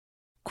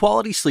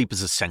Quality sleep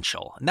is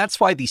essential, and that's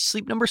why the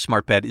Sleep Number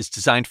Smart Bed is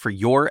designed for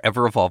your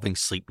ever-evolving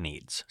sleep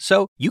needs.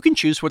 So you can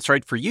choose what's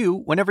right for you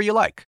whenever you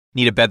like.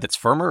 Need a bed that's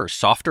firmer or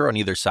softer on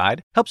either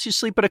side? Helps you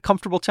sleep at a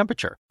comfortable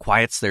temperature.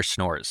 Quiets their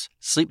snores.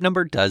 Sleep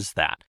Number does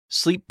that.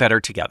 Sleep better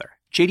together.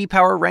 J.D.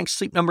 Power ranks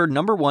Sleep Number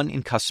 #1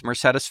 in customer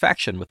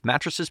satisfaction with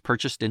mattresses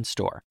purchased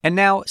in-store. And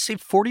now,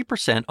 save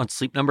 40% on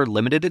Sleep Number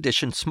limited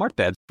edition smart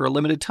beds for a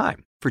limited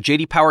time. For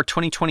J.D. Power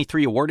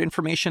 2023 award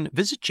information,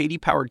 visit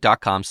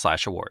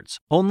jdpower.com/awards.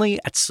 Only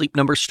at Sleep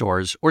Number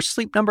stores or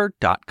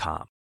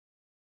sleepnumber.com.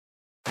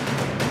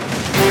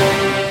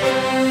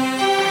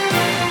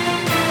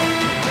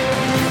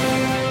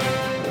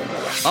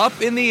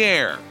 Up in the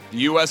air, the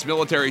U.S.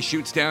 military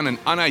shoots down an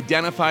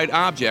unidentified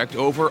object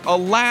over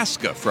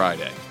Alaska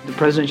Friday. The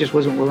president just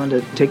wasn't willing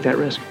to take that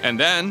risk. And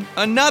then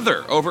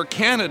another over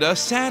Canada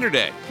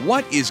Saturday.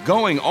 What is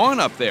going on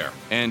up there?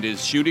 And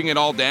is shooting it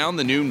all down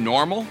the new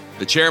normal?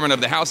 The chairman of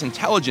the House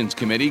Intelligence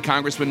Committee,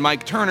 Congressman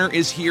Mike Turner,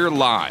 is here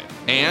live.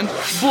 And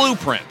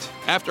Blueprint.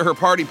 After her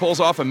party pulls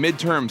off a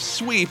midterm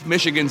sweep,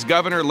 Michigan's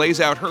governor lays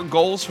out her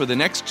goals for the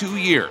next 2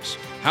 years.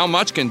 How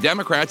much can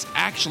Democrats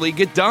actually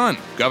get done?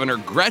 Governor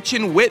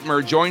Gretchen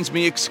Whitmer joins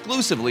me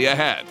exclusively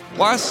ahead.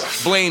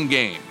 Plus, blame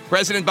game.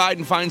 President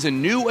Biden finds a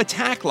new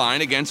attack line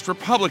against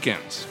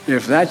Republicans.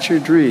 If that's your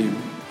dream,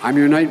 I'm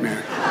your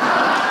nightmare.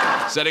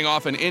 Setting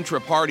off an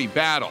intra-party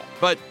battle.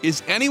 But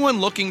is anyone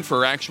looking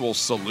for actual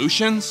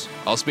solutions?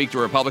 I'll speak to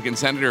Republican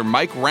Senator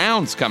Mike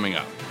Rounds coming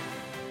up.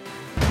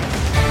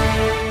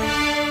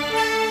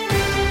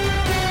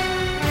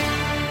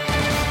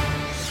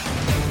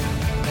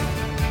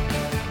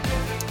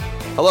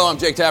 Hello, I'm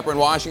Jake Tapper in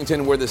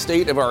Washington, where the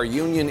state of our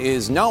union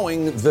is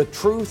knowing the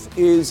truth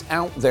is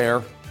out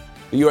there.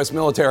 The U.S.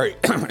 military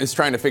is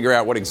trying to figure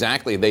out what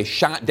exactly they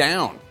shot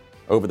down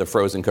over the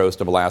frozen coast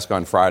of Alaska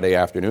on Friday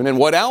afternoon and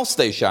what else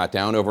they shot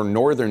down over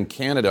northern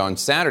Canada on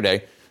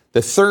Saturday,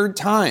 the third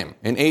time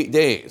in 8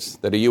 days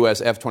that a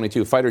U.S.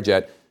 F-22 fighter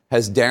jet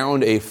has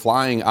downed a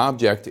flying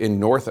object in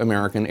North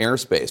American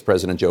airspace.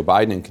 President Joe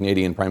Biden and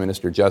Canadian Prime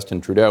Minister Justin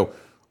Trudeau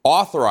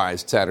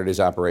authorized Saturday's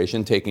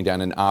operation, taking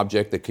down an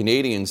object that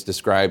Canadians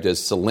described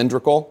as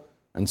cylindrical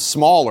and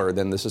smaller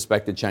than the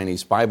suspected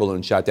Chinese spy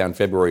balloon shot down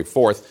February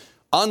 4th.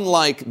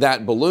 Unlike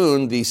that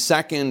balloon, the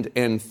second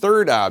and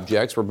third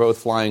objects were both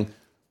flying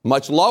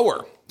much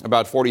lower,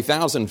 about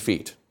 40,000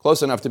 feet,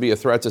 close enough to be a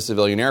threat to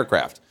civilian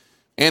aircraft.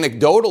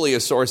 Anecdotally, a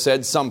source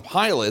said some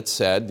pilots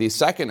said the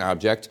second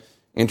object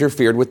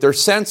interfered with their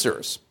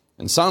sensors,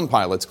 and some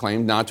pilots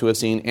claimed not to have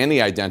seen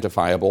any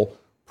identifiable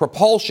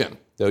propulsion,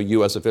 though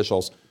U.S.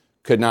 officials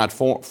could not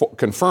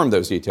confirm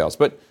those details.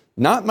 But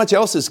not much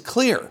else is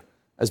clear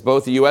as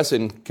both the U.S.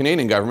 and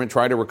Canadian government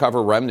try to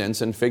recover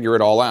remnants and figure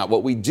it all out.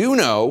 What we do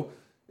know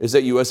is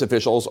that U.S.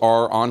 officials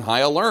are on high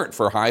alert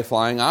for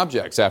high-flying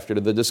objects after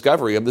the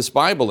discovery of the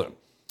spy balloon.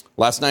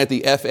 Last night,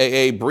 the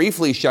FAA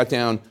briefly shut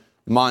down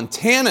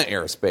Montana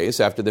airspace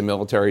after the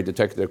military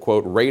detected a,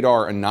 quote,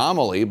 radar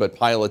anomaly, but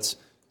pilots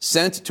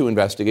sent to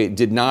investigate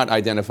did not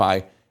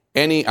identify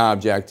any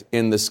object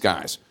in the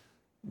skies.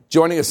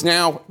 Joining us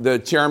now, the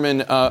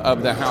chairman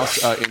of the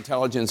House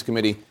Intelligence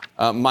Committee,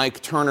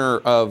 Mike Turner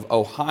of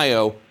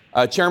Ohio.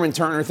 Chairman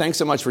Turner, thanks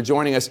so much for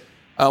joining us.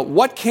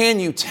 What can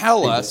you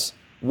tell us?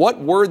 What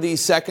were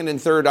these second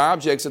and third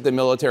objects that the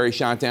military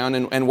shot down,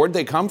 and where did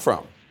they come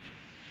from?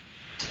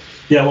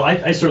 Yeah, well,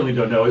 I certainly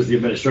don't know, as the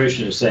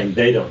administration is saying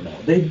they don't know.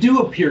 They do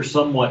appear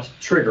somewhat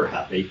trigger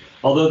happy,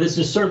 although this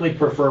is certainly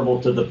preferable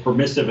to the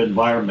permissive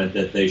environment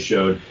that they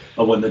showed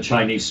when the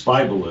Chinese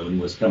spy balloon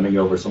was coming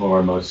over some of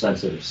our most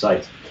sensitive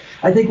sites.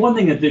 I think one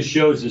thing that this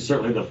shows is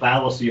certainly the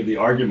fallacy of the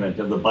argument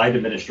of the Biden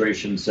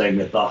administration saying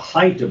that the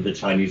height of the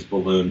Chinese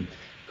balloon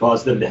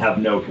caused them to have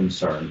no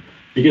concern.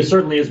 Because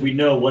certainly, as we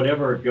know,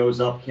 whatever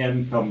goes up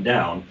can come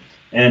down.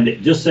 And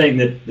just saying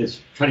that this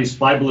Chinese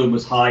spy balloon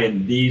was high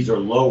and these are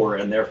lower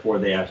and therefore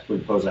they actually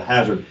pose a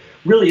hazard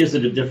really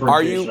isn't a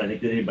differentiation I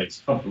think that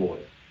anybody's comfortable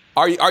with.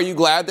 Are you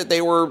glad that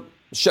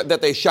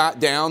they shot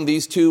down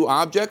these two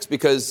objects?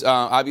 Because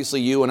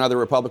obviously you and other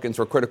Republicans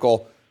were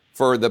critical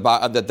for that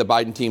the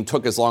Biden team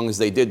took as long as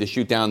they did to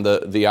shoot down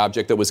the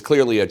object that was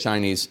clearly a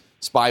Chinese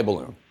spy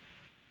balloon.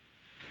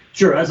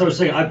 Sure. As I was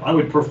saying, I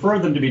would prefer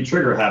them to be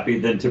trigger happy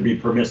than to be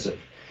permissive.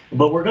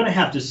 But we're going to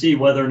have to see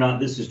whether or not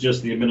this is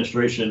just the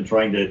administration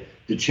trying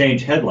to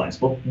change headlines.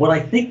 But what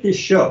I think this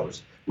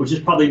shows, which is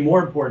probably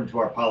more important to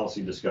our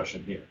policy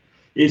discussion here,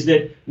 is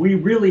that we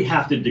really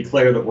have to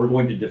declare that we're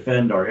going to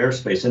defend our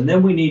airspace, and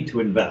then we need to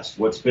invest.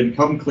 What's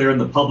become clear in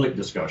the public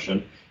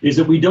discussion is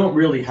that we don't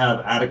really have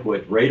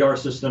adequate radar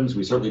systems.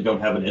 We certainly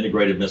don't have an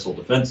integrated missile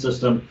defense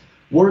system.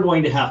 We're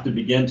going to have to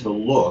begin to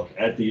look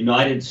at the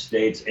United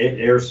States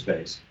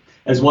airspace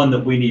as one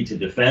that we need to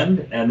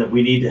defend and that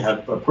we need to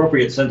have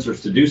appropriate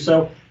sensors to do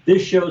so.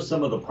 This shows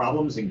some of the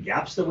problems and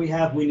gaps that we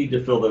have. We need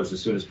to fill those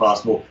as soon as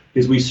possible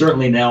because we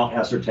certainly now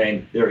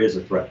ascertain there is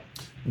a threat.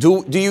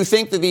 Do you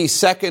think that the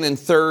second and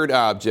third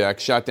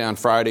objects shot down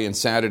Friday and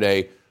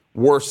Saturday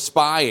were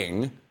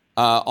spying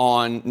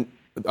on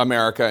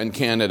America and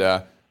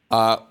Canada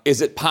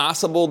Is it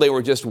possible they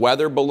were just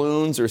weather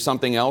balloons or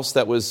something else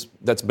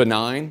that's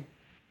benign?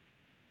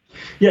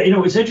 Yeah,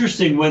 it's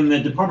interesting when the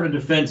Department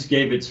of Defense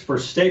gave its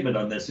first statement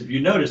on this. If you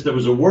notice, there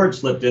was a word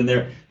slipped in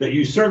there that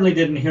you certainly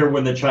didn't hear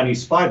when the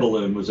Chinese spy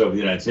balloon was over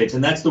the United States,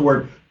 and that's the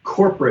word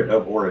corporate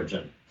of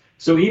origin.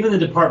 So even the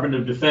Department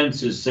of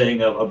Defense is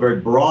saying a very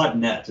broad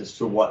net as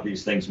to what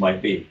these things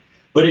might be.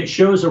 But it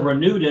shows a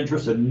renewed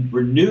interest and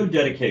renewed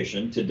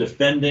dedication to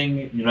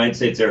defending United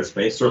States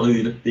airspace.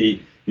 Certainly the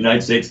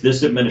United States,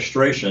 this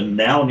administration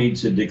now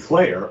needs to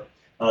declare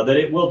that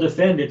it will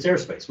defend its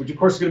airspace, which of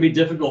course is going to be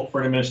difficult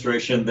for an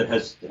administration that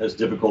has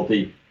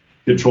difficulty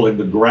controlling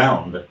the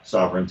ground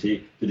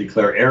sovereignty to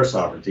declare air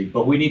sovereignty,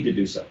 but we need to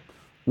do so.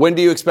 When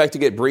do you expect to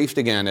get briefed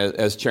again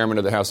as chairman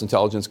of the House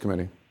Intelligence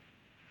Committee?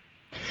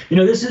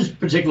 This is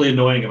particularly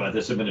annoying about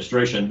this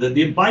administration.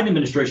 The Biden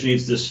administration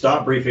needs to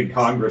stop briefing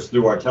Congress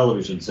through our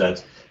television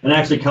sets and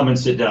actually come and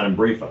sit down and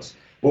brief us.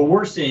 What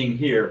we're seeing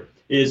here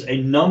is a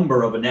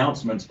number of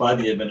announcements by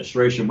the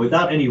administration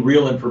without any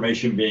real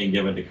information being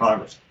given to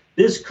Congress.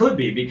 This could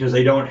be because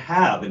they don't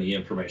have any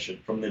information.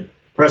 From the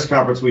press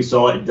conference we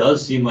saw, it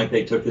does seem like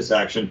they took this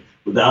action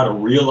without a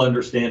real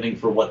understanding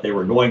for what they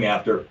were going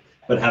after,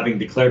 but having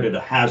declared it a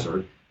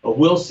hazard. But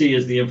we'll see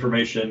as the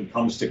information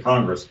comes to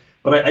Congress.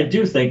 But I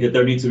do think that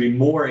there needs to be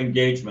more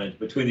engagement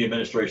between the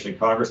administration and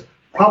Congress.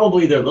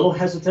 Probably they're a little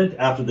hesitant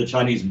after the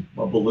Chinese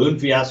balloon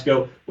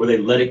fiasco, where they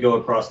let it go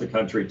across the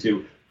country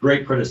to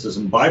great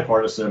criticism,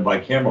 bipartisan and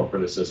bicameral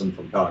criticism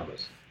from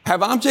Congress.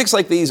 Have objects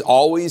like these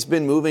always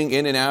been moving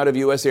in and out of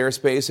U.S.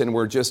 airspace, and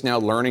we're just now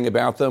learning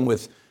about them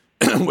with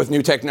with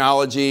new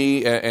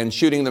technology and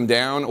shooting them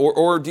down?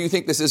 Or do you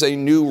think this is a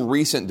new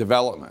recent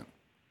development?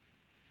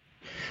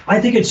 I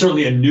think it's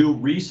certainly a new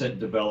recent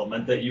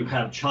development that you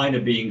have China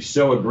being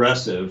so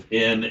aggressive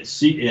in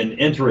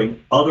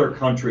entering other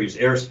countries'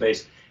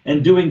 airspace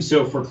and doing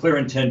so for clear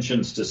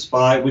intentions to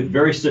spy with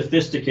very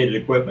sophisticated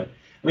equipment.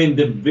 I mean,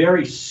 the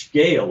very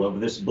scale of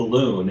this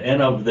balloon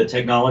and of the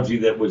technology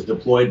that was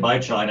deployed by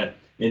China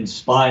in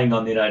spying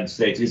on the United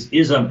States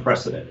is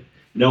unprecedented.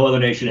 No other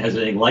nation has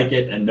anything like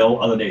it, and no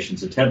other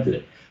nation's attempted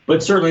it.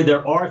 But certainly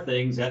there are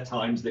things at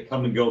times that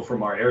come and go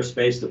from our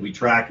airspace that we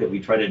track, that we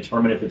try to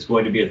determine if it's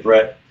going to be a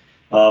threat,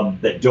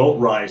 that don't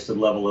rise to the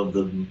level of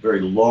the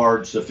very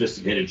large,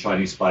 sophisticated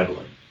Chinese spy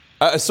balloon.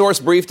 A source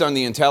briefed on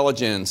the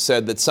intelligence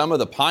said that some of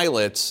the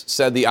pilots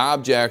said the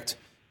object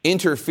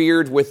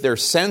interfered with their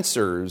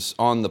sensors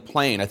on the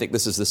plane. I think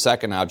this is the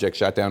second object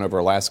shot down over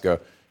Alaska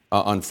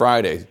on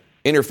Friday.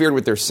 Interfered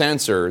with their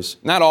sensors.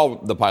 Not all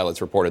the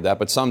pilots reported that,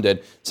 but some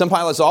did. Some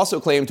pilots also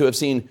claimed to have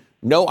seen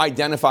no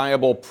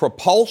identifiable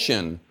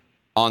propulsion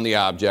on the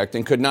object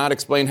and could not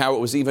explain how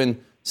it was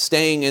even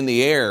staying in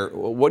the air.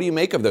 What do you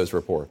make of those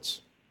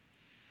reports?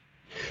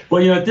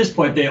 Well, at this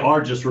point, they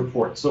are just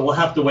reports, so we'll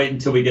have to wait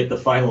until we get the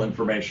final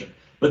information.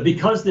 But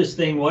because this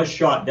thing was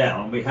shot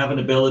down, we have an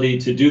ability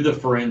to do the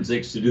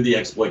forensics, to do the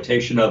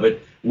exploitation of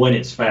it when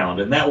it's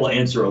found. And that will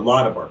answer a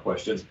lot of our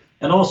questions.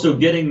 And also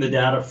getting the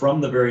data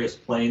from the various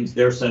planes,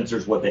 their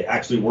sensors, what they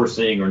actually were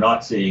seeing or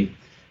not seeing,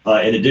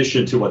 in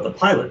addition to what the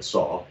pilots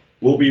saw,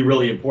 will be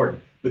really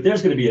important. But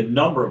there's going to be a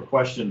number of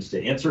questions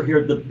to answer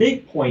here. The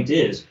big point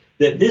is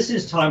that this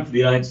is time for the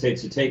United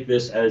States to take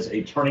this as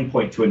a turning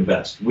point to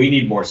invest. We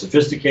need more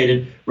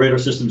sophisticated radar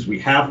systems. We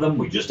have them.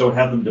 We just don't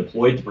have them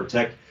deployed to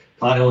protect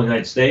continental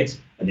United States.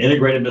 An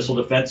integrated missile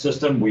defense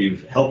system.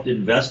 We've helped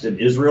invest in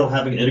Israel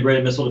having an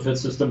integrated missile defense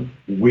system.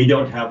 We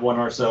don't have one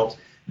ourselves.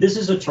 This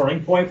is a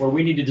turning point where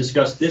we need to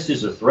discuss this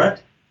is a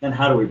threat and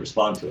how do we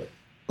respond to it.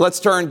 Let's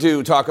turn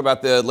to talk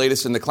about the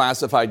latest in the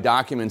classified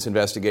documents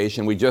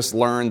investigation. We just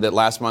learned that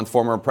last month,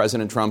 former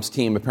President Trump's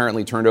team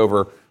apparently turned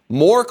over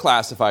more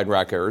classified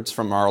records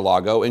from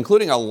Mar-a-Lago,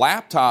 including a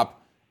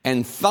laptop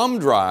and thumb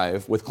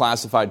drive with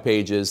classified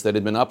pages that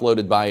had been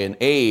uploaded by an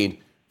aide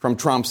from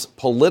Trump's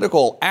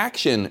Political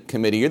Action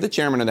Committee. You're the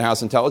chairman of the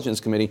House Intelligence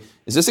Committee.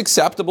 Is this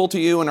acceptable to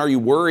you, and are you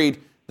worried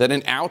that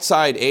an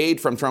outside aide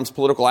from Trump's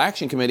Political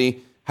Action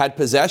Committee had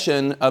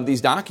possession of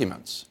these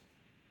documents?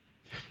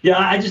 Yeah,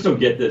 I just don't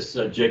get this,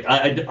 Jake.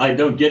 I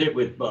don't get it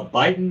with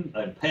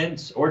Biden,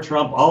 Pence, or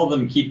Trump. All of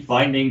them keep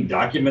finding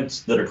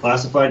documents that are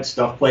classified,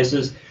 stuff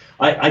places.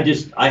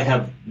 I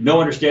have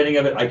no understanding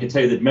of it. I can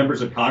tell you that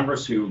members of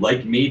Congress who,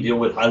 like me, deal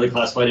with highly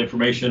classified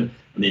information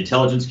on the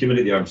Intelligence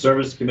Committee, the Armed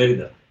Services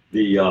Committee,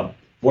 the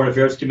Foreign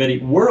Affairs Committee,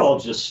 we're all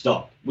just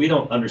stumped. We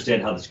don't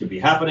understand how this could be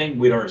happening.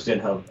 We don't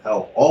understand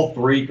how all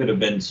three could have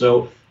been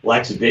so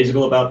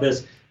lackadaisical about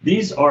this.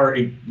 These are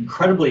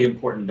incredibly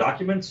important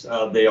documents.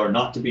 They are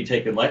not to be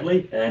taken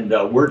lightly, and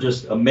we're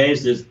just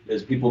amazed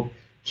as people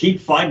keep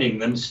finding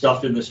them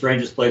stuffed in the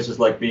strangest places,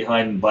 like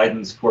behind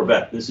Biden's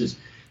Corvette. This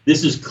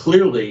is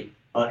clearly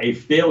a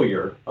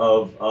failure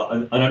of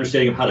an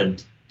understanding of how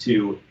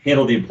to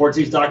handle the importance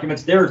of these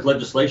documents. There is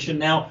legislation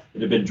now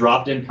that have been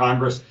dropped in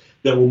Congress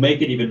that will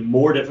make it even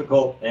more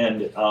difficult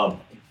and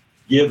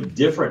give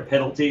different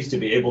penalties to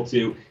be able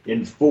to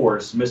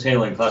enforce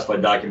mishandling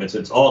classified documents.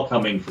 It's all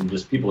coming from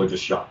just people are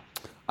just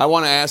shocked. I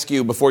want to ask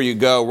you before you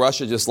go,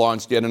 Russia just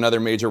launched yet another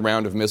major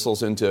round of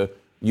missiles into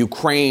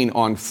Ukraine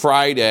on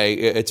Friday,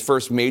 its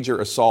first major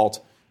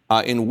assault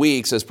in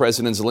weeks, as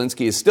President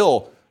Zelensky is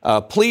still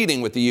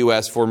pleading with the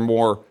U.S. for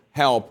more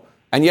help.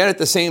 And yet at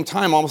the same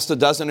time, almost a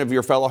dozen of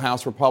your fellow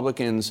House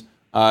Republicans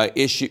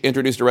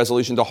introduced a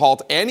resolution to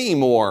halt any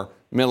more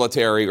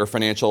military or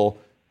financial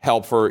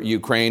help for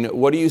Ukraine.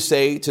 What do you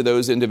say to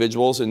those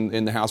individuals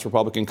in the House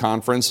Republican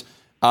Conference?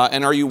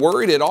 And are you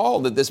worried at all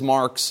that this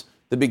marks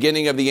the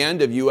beginning of the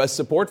end of U.S.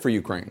 support for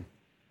Ukraine?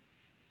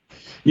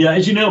 Yeah,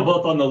 as you know,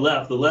 both on the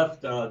left,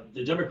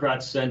 the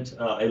Democrats sent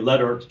a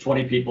letter to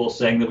 20 people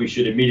saying that we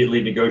should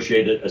immediately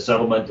negotiate a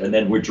settlement and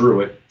then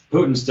withdrew it.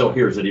 Putin still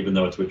hears it, even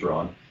though it's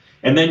withdrawn.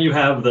 And then you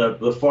have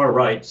the far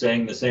right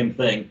saying the same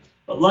thing.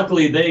 But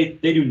luckily, they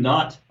do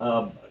not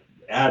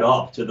add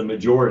up to the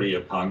majority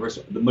of Congress.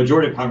 The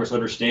majority of Congress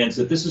understands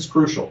that this is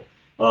crucial.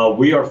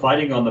 We are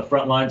fighting on the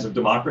front lines of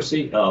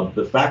democracy.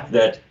 The fact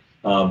that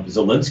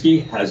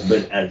Zelensky has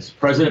been, as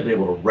president, been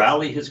able to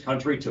rally his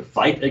country to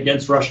fight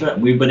against Russia,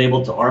 and we've been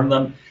able to arm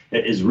them,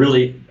 it is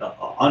really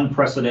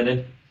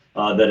unprecedented.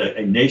 That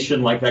a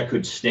nation like that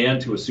could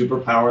stand to a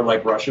superpower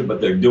like Russia, but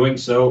they're doing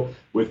so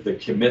with the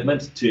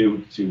commitment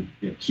to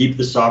keep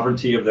the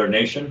sovereignty of their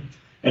nation.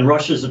 And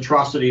Russia's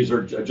atrocities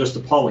are just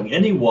appalling.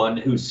 Anyone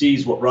who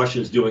sees what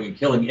Russia is doing and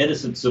killing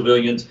innocent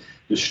civilians,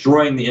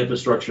 destroying the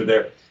infrastructure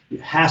there,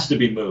 has to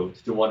be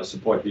moved to want to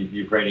support the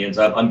Ukrainians.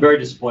 I'm very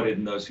disappointed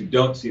in those who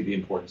don't see the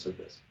importance of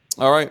this.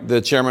 All right. The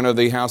chairman of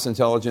the House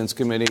Intelligence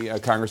Committee,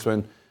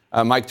 Congressman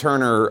Mike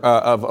Turner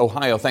of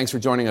Ohio, thanks for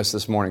joining us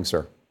this morning,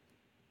 sir.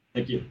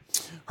 Thank you.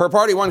 Her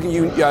party won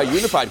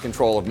unified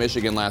control of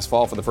Michigan last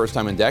fall for the first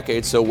time in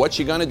decades. So what's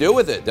she going to do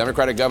with it?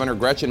 Democratic Governor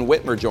Gretchen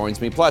Whitmer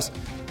joins me. Plus,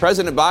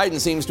 President Biden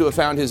seems to have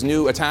found his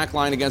new attack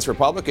line against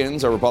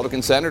Republicans. A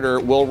Republican senator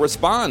will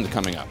respond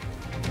coming up.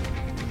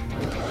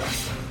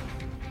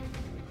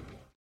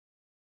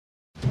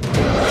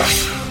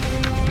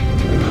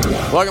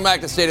 Welcome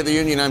back to State of the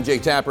Union. I'm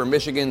Jake Tapper.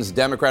 Michigan's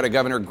Democratic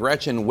Governor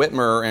Gretchen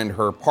Whitmer and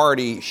her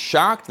party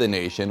shocked the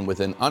nation with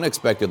an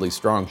unexpectedly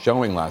strong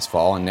showing last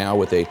fall. And now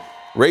with a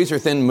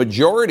razor-thin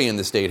majority in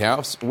the State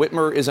House,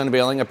 Whitmer is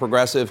unveiling a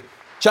progressive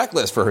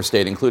checklist for her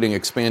state, including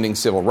expanding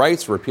civil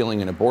rights,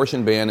 repealing an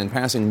abortion ban, and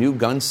passing new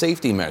gun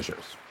safety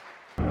measures.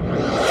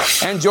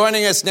 And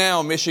joining us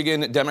now,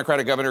 Michigan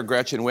Democratic Governor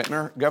Gretchen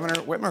Whitmer. Governor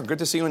Whitmer, good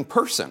to see you in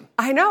person.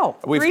 I know,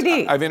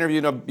 3D. I've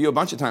interviewed you a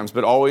bunch of times,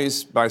 but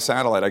always by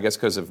satellite, I guess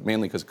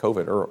mainly because of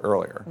COVID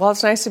earlier. Well,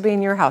 it's nice to be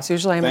in your house.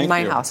 Usually I'm in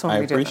my house when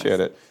we do this. I appreciate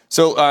it.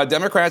 So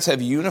Democrats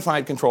have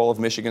unified control of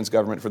Michigan's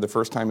government for the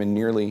first time in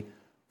nearly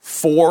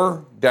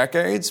 4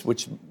 decades,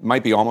 which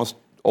might be almost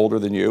older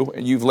than you.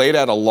 You've laid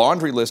out a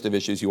laundry list of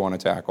issues you want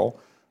to tackle: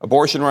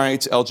 abortion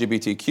rights,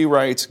 LGBTQ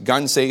rights,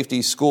 gun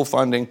safety, school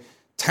funding,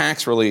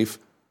 tax relief.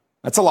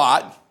 That's a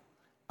lot.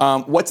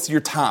 What's your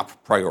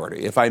top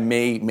priority, if I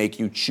may make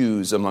you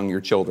choose among your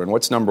children?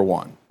 What's number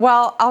one?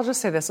 Well, I'll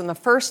just say this. In the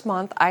first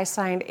month, I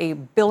signed a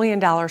 $1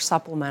 billion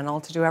supplemental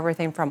to do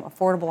everything from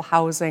affordable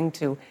housing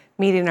to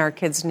meeting our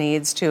kids'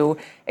 needs to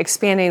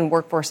expanding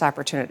workforce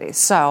opportunities.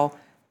 So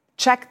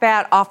check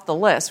that off the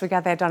list. We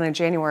got that done in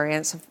January, and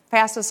it's the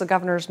fastest the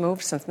governor's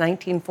moved since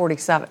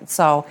 1947.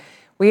 So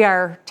we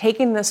are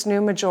taking this new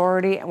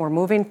majority, and we're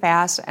moving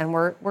fast, and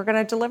we're going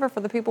to deliver for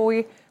the people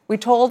we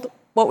told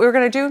what we were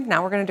going to do.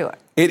 Now we're going to do it.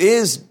 It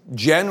is,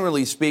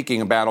 generally speaking,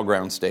 a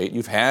battleground state.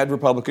 You've had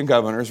Republican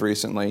governors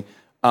recently.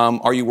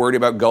 Are you worried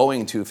about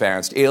going too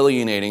fast,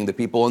 alienating the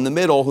people in the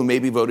middle who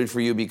maybe voted for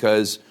you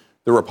because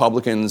the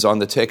Republicans on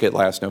the ticket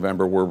last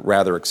November were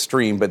rather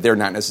extreme, but they're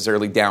not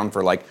necessarily down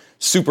for like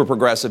super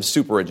progressive,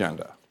 super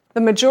agenda?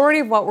 The majority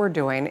of what we're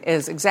doing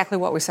is exactly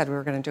what we said we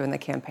were going to do in the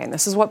campaign.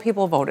 This is what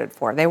people voted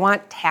for. They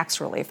want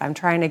tax relief. I'm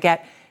trying to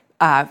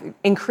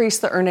increase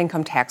the earned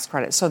income tax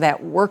credit so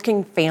that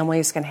working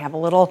families can have a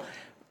little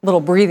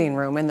breathing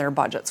room in their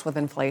budgets with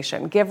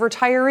inflation. Give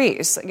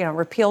retirees,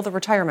 repeal the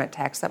retirement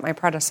tax that my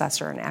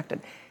predecessor enacted.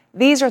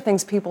 These are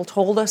things people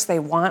told us they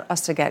want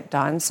us to get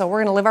done. So we're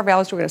going to live our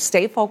values. We're going to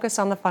stay focused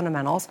on the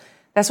fundamentals.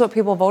 That's what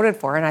people voted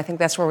for, and I think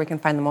that's where we can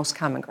find the most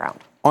common ground.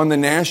 On the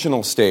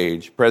national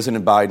stage,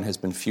 President Biden has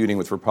been feuding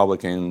with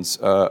Republicans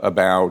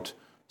about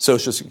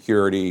Social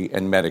Security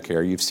and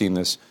Medicare. You've seen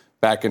this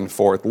back and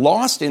forth.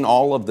 Lost in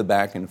all of the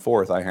back and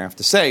forth, I have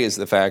to say, is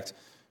the fact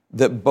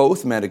that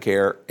both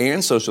Medicare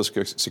and Social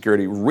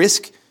Security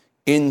risk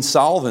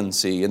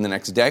insolvency in the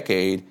next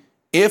decade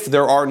if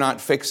there are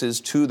not fixes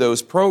to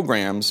those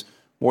programs.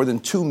 More than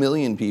 2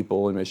 million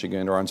people in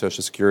Michigan are on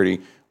Social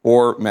Security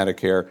or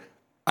Medicare.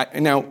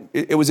 Now,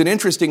 it was an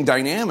interesting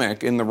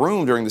dynamic in the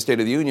room during the State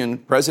of the Union.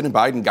 President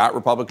Biden got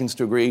Republicans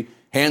to agree,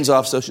 hands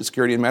off Social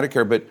Security and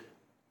Medicare, but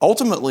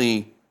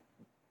ultimately,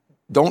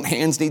 don't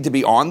hands need to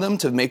be on them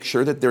to make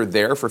sure that they're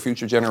there for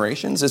future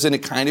generations? Isn't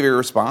it kind of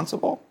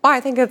irresponsible? Well, I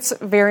think it's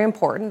very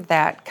important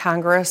that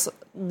Congress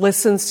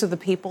listens to the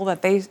people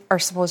that they are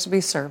supposed to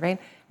be serving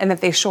and that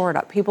they shore it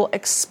up. People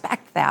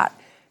expect that.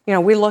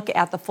 We look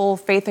at the full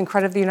faith and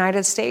credit of the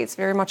United States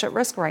very much at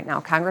risk right now.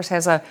 Congress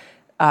has a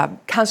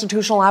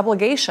constitutional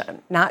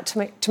obligation not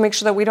to make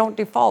sure that we don't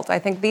default. I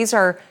think these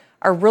are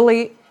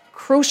really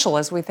crucial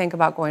as we think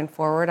about going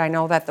forward. I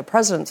know that the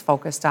president's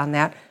focused on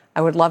that.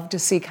 I would love to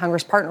see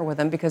Congress partner with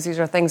him because these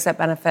are things that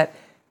benefit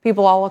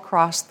people all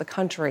across the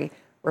country.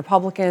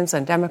 Republicans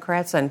and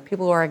Democrats and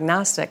people who are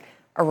agnostic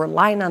are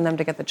relying on them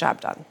to get the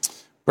job done.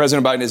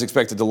 President Biden is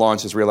expected to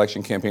launch his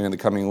re-election campaign in the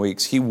coming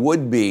weeks. He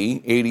would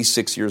be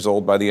 86 years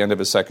old by the end of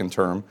his second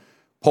term.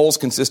 Polls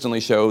consistently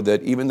show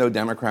that even though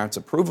Democrats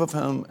approve of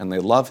him and they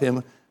love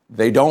him,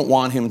 they don't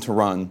want him to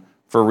run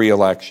for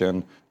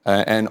re-election,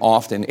 and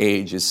often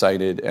age is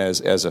cited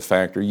as a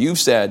factor. You've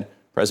said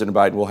President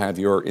Biden will have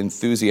your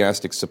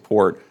enthusiastic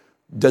support.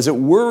 Does it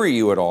worry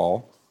you at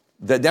all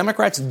that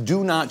Democrats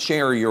do not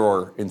share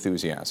your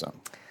enthusiasm?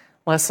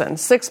 Listen,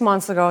 6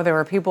 months ago, there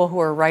were people who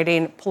were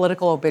writing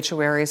political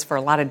obituaries for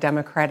a lot of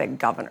Democratic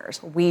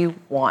governors. We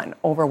won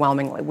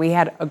overwhelmingly. We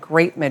had a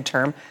great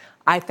midterm.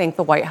 I thank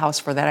the White House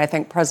for that. I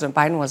think President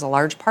Biden was a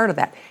large part of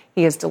that.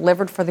 He has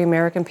delivered for the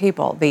American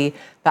people. The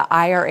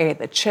IRA,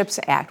 the CHIPS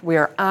Act, we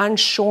are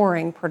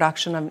onshoring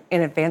production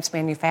in advanced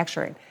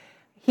manufacturing.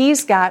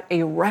 He's got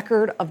a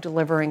record of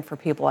delivering for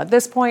people. At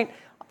this point,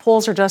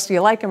 polls are just, do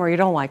you like him or you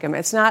don't like him?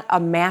 It's not a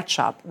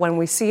matchup. When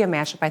we see a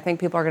matchup, I think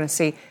people are going to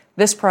see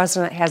this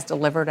president has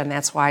delivered, and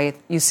that's why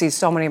you see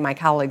so many of my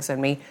colleagues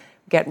and me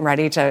getting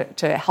ready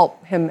to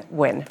help him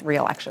win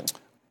re-election.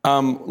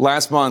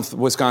 Last month,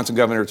 Wisconsin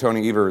Governor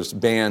Tony Evers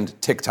banned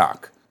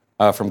TikTok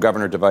from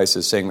governor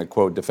devices, saying that,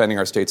 quote, defending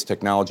our state's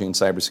technology and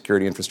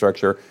cybersecurity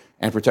infrastructure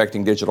and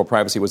protecting digital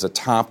privacy was a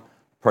top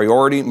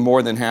priority.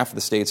 More than half of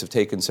the states have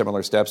taken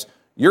similar steps.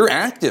 You're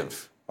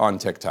active on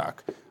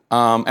TikTok.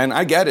 And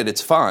I get it.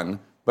 It's fun.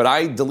 But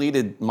I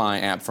deleted my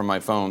app from my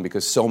phone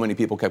because so many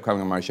people kept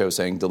coming on my show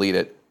saying, delete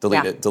it,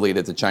 delete it, delete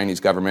it. The Chinese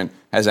government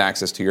has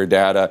access to your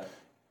data.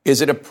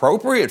 Is it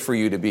appropriate for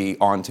you to be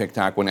on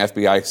TikTok when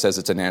FBI says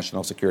it's a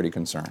national security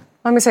concern?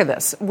 Let me say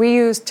this. We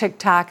use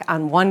TikTok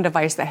on one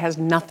device that has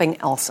nothing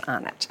else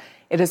on it.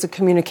 It is a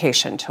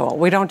communication tool.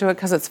 We don't do it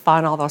because it's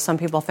fun, although some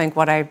people think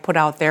what I put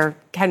out there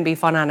can be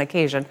fun on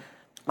occasion.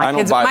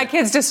 My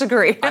kids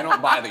disagree. I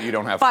don't buy that you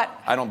don't have fun.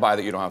 I don't buy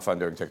that you don't have fun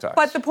doing TikTok.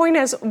 But the point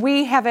is,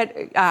 we have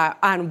it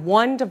on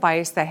one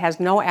device that has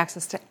no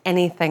access to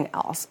anything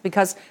else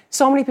because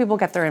so many people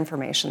get their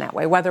information that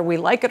way. Whether we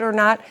like it or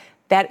not,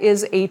 that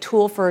is a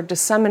tool for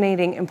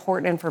disseminating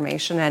important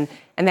information,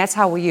 and that's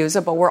how we use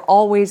it. But we're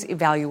always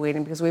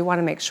evaluating because we want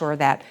to make sure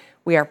that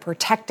we are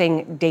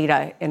protecting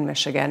data in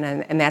Michigan,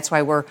 and that's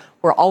why we're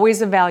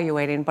always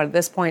evaluating. But at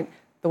this point,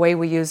 the way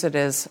we use it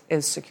is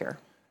secure.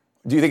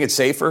 Do you think it's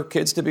safe for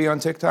kids to be on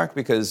TikTok?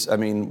 Because, I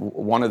mean,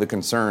 one of the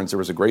concerns, there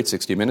was a great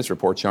 60 Minutes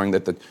report showing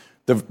that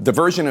the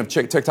version of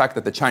TikTok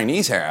that the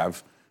Chinese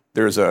have,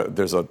 there's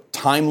a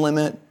time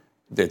limit,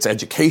 it's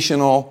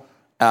educational,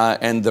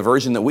 and the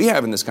version that we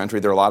have in this country,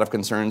 there are a lot of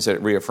concerns that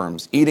it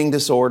reaffirms eating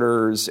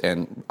disorders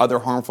and other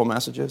harmful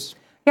messages.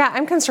 Yeah,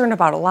 I'm concerned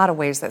about a lot of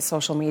ways that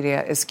social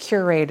media is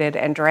curated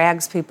and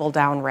drags people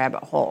down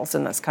rabbit holes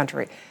in this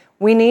country.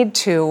 We need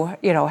to,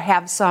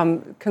 have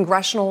some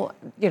congressional,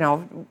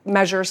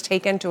 measures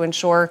taken to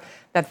ensure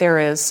that there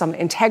is some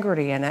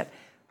integrity in it.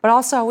 But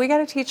also, we got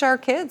to teach our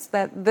kids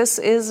that this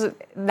is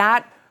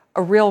not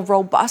a real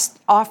robust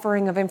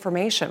offering of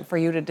information for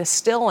you to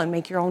distill and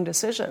make your own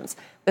decisions.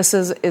 This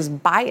is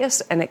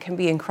biased, and it can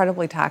be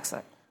incredibly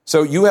toxic.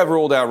 So you have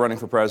ruled out running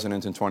for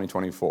president in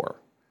 2024.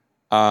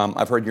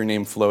 I've heard your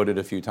name floated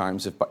a few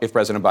times if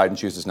President Biden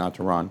chooses not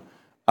to run.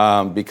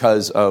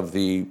 Because of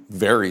the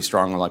very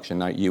strong election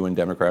night you and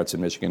Democrats in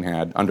Michigan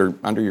had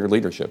under your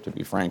leadership, to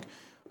be frank.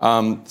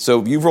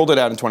 So you've rolled it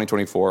out in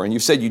 2024, and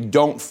you've said you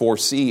don't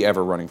foresee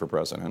ever running for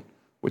president,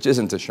 which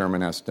isn't a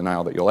Sherman-esque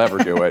denial that you'll ever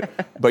do it,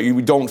 but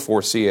you don't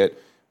foresee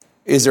it.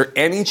 Is there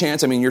any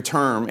chance, your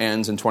term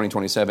ends in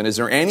 2027, is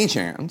there any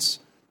chance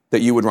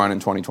that you would run in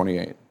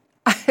 2028?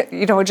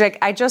 Jake,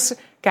 I just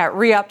got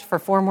re-upped for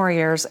 4 more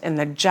years in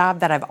the job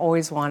that I've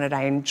always wanted.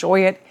 I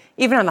enjoy it.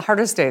 Even on the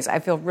hardest days, I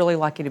feel really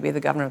lucky to be the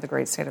governor of the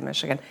great state of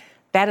Michigan.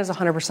 That is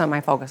 100% my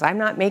focus. I'm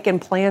not making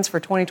plans for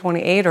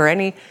 2028 or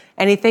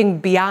anything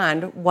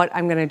beyond what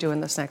I'm going to do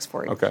in this next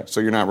 4 years. Okay, so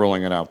you're not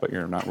ruling it out, but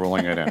you're not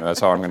ruling it in. That's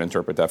how I'm going to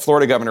interpret that.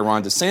 Florida Governor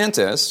Ron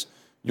DeSantis,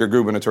 your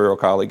gubernatorial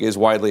colleague, is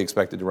widely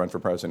expected to run for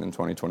president in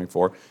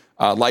 2024.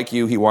 Like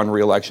you, he won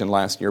re-election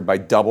last year by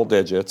double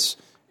digits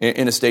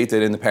in a state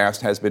that in the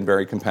past has been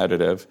very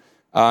competitive.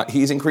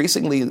 He's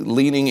increasingly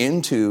leaning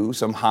into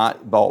some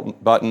hot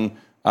button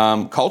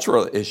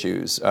cultural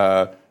issues,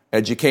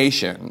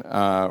 education,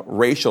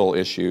 racial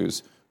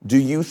issues. Do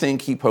you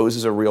think he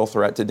poses a real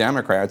threat to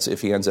Democrats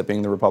if he ends up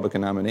being the Republican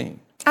nominee?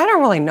 I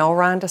don't really know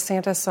Ron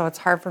DeSantis, so it's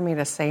hard for me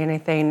to say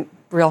anything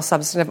real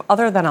substantive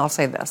other than I'll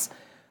say this.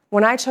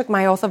 When I took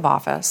my oath of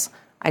office,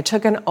 I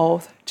took an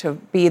oath to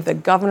be the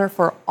governor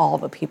for all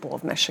the people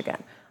of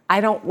Michigan. I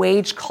don't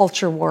wage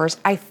culture wars.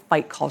 I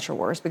fight culture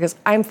wars because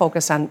I'm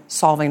focused on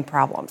solving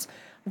problems.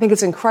 I think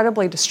it's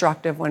incredibly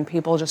destructive when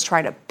people just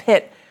try to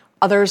pit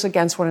others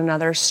against one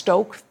another,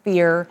 stoke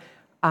fear.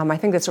 I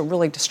think that's a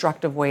really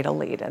destructive way to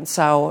lead. And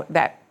so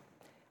that,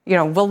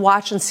 we'll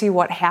watch and see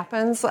what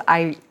happens.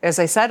 As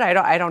I said,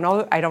 I don't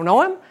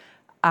know him.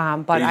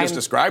 But you just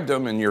described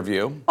them in your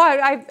view.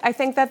 Well, I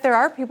think that there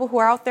are people who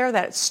are out there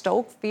that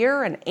stoke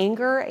fear and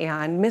anger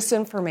and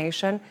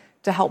misinformation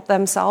to help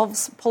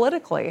themselves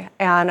politically.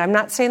 And I'm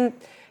not saying,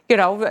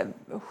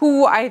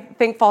 who I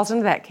think falls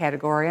into that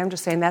category. I'm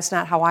just saying that's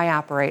not how I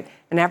operate.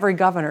 And every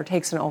governor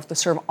takes an oath to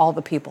serve all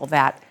the people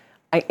that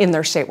in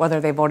their state, whether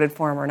they voted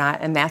for him or not.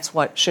 And that's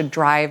what should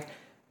drive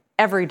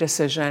every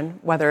decision,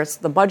 whether it's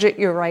the budget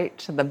you write,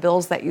 to the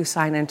bills that you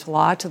sign into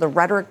law, to the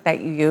rhetoric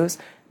that you use,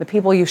 the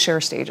people you share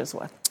stages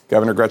with.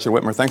 Governor Gretchen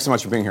Whitmer, thanks so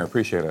much for being here.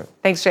 Appreciate it.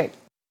 Thanks, Jake.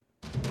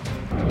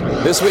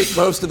 This week,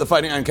 most of the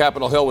fighting on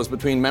Capitol Hill was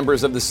between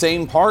members of the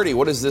same party.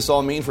 What does this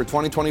all mean for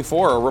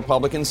 2024? A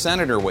Republican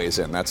senator weighs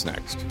in. That's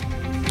next.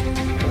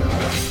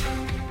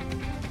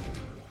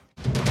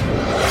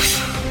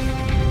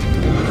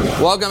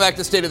 Welcome back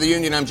to State of the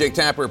Union. I'm Jake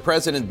Tapper.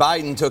 President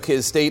Biden took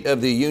his State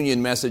of the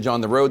Union message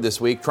on the road this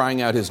week,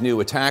 trying out his new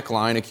attack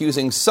line,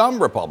 accusing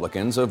some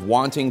Republicans of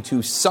wanting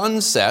to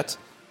sunset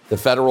the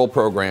federal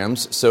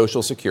programs,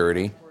 Social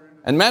Security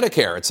and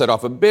Medicare. It set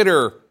off a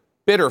bitter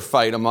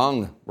fight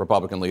among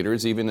Republican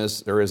leaders, even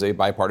as there is a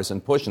bipartisan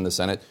push in the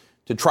Senate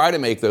to try to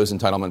make those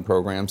entitlement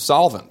programs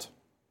solvent.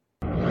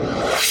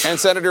 And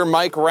Senator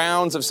Mike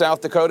Rounds of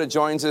South Dakota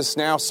joins us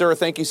now. Sir,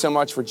 thank you so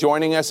much for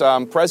joining us.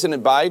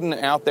 President Biden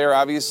out there,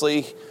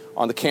 obviously,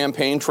 on the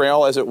campaign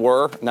trail, as it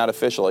were, not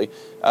officially,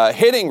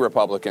 hitting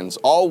Republicans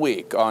all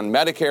week on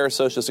Medicare,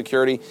 Social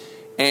Security.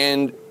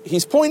 And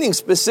he's pointing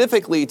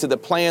specifically to the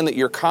plan that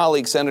your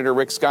colleague, Senator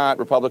Rick Scott,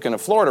 Republican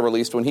of Florida,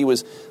 released when he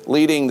was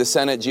leading the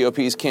Senate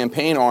GOP's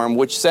campaign arm,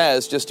 which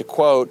says, just to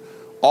quote,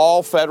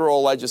 all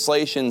federal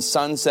legislation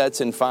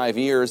sunsets in 5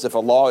 years. If a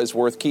law is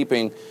worth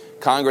keeping,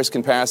 Congress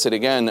can pass it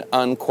again,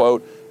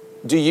 unquote.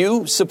 Do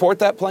you support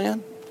that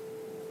plan?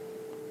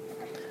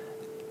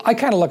 I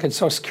kind of look at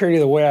Social Security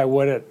the way I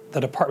would at the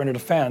Department of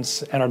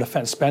Defense and our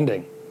defense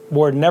spending.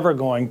 We're never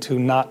going to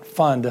not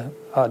fund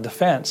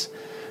defense.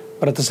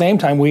 But at the same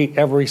time,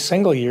 every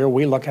single year,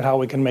 we look at how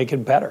we can make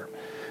it better.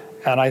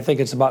 And I think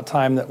it's about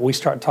time that we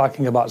start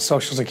talking about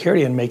Social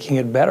Security and making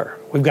it better.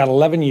 We've got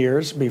 11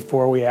 years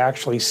before we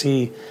actually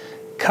see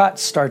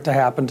cuts start to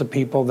happen to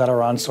people that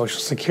are on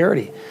Social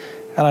Security.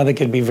 And I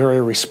think it'd be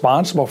very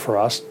responsible for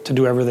us to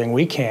do everything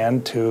we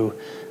can to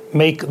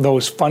make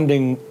those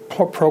funding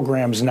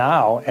programs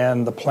now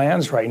and the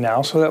plans right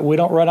now so that we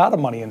don't run out of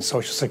money in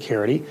Social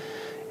Security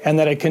and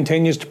that it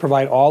continues to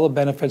provide all the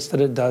benefits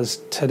that it does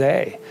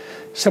today.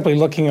 Simply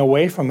looking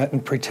away from it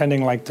and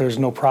pretending like there's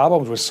no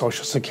problems with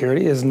Social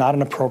Security is not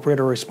an appropriate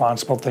or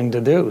responsible thing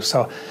to do.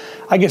 So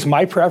I guess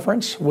my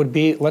preference would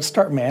be let's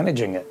start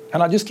managing it.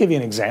 And I'll just give you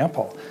an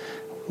example.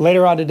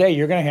 Later on today,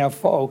 you're going to have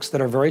folks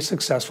that are very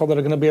successful that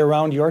are going to be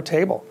around your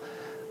table.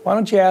 Why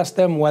don't you ask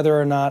them whether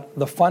or not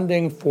the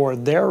funding for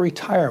their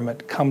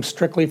retirement comes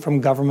strictly from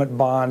government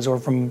bonds or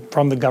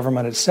from the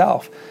government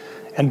itself?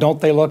 And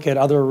don't they look at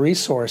other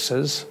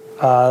resources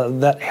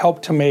that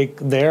help to make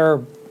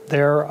their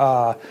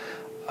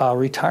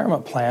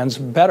retirement plans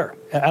better?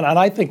 And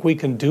I think we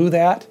can do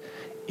that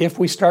if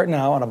we start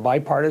now on a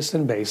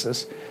bipartisan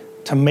basis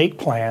to make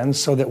plans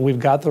so that we've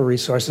got the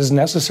resources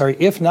necessary,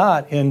 if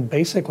not in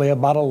basically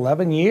about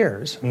 11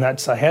 years. And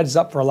that's a heads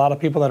up for a lot of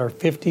people that are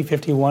 50,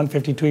 51,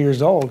 52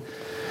 years old.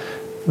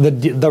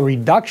 The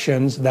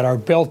reductions that are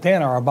built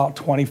in are about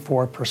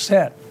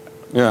 24%.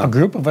 Yeah. A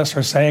group of us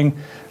are saying,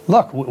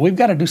 look, we've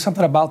got to do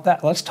something about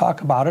that. Let's talk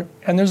about it.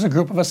 And there's a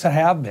group of us that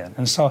have been.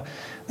 And so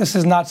this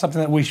is not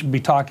something that we should be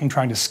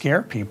trying to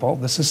scare people.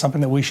 This is something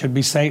that we should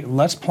be saying,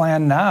 let's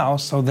plan now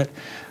so that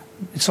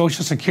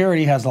Social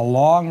Security has a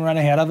long run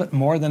ahead of it,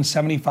 more than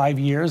 75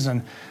 years.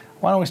 And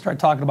why don't we start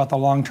talking about the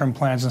long-term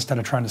plans instead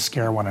of trying to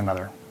scare one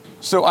another?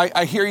 So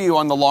I hear you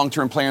on the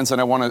long-term plans,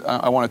 and I want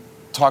to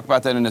talk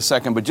about that in a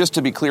second. But just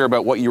to be clear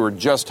about what you were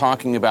just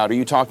talking about, are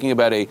you talking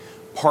about a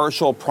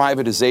partial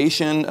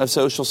privatization of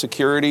Social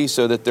Security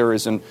so that there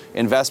is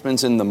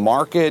investments in the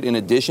market in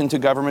addition to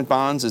government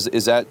bonds?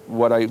 Is that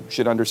what I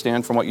should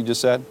understand from what you just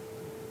said?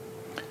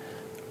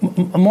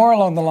 More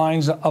along the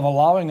lines of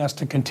allowing us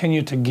to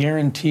continue to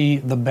guarantee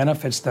the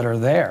benefits that are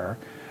there,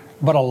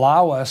 but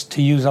allow us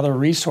to use other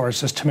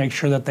resources to make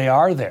sure that they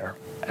are there.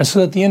 And so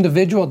that the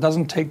individual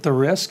doesn't take the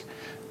risk,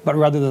 but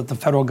rather that the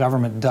federal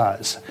government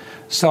does.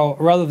 So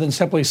rather than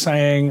simply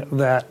saying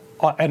that,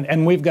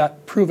 and we've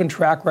got proven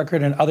track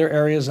record in other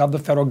areas of the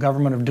federal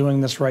government of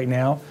doing this right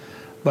now,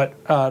 but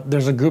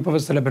there's a group of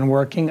us that have been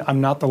working. I'm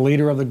not the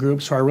leader of the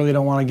group, so I really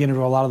don't want to get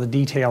into a lot of the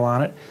detail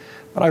on it.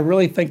 But I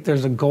really think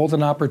there's a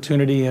golden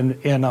opportunity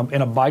in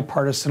a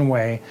bipartisan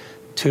way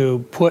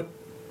to put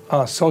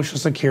Social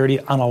Security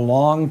on a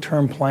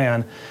long-term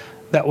plan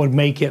that would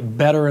make it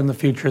better in the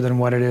future than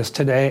what it is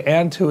today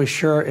and to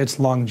assure its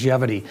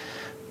longevity.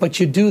 But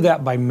you do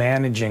that by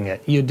managing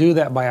it. You do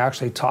that by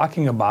actually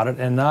talking about it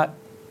and not,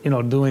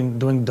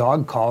 doing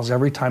dog calls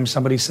every time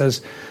somebody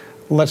says,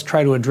 let's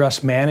try to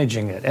address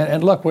managing it.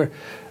 And look,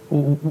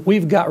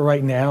 we've got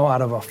right now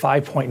out of a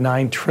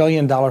 $5.9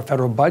 trillion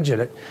federal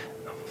budget,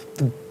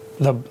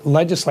 the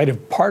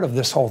legislative part of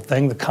this whole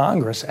thing, the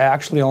Congress,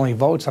 actually only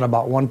votes on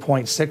about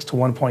 1.6 to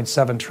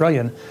 1.7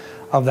 trillion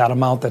of that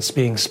amount that's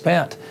being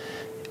spent.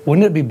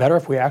 Wouldn't it be better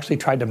if we actually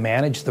tried to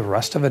manage the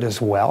rest of it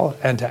as well,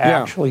 and to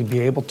actually be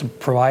able to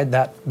provide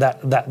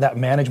that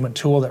management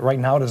tool that right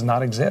now does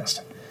not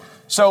exist?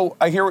 So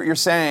I hear what you're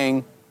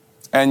saying,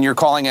 and you're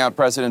calling out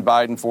President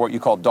Biden for what you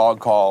call dog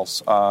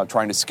calls,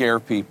 trying to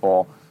scare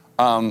people.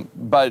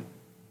 But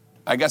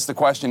I guess the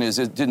question is,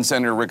 didn't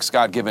Senator Rick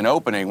Scott give an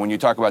opening when you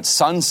talk about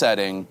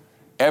sunsetting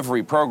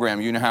every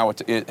program? You know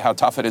how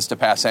tough it is to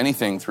pass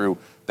anything through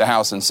the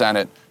House and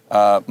Senate,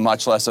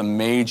 much less a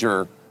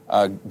major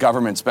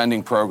government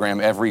spending program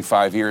every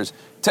 5 years.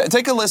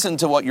 Take a listen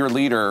to what your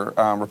leader,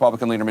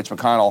 Republican leader Mitch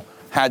McConnell,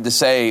 had to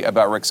say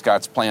about Rick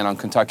Scott's plan on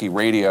Kentucky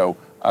radio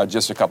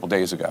just a couple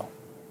days ago.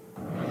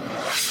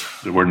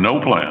 There were no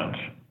plans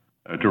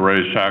to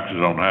raise taxes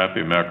on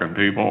happy American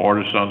people or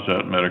to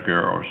sunset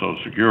Medicare or Social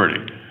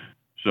Security.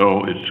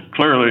 So it's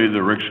clearly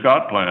the Rick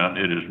Scott plan.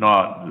 It is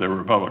not the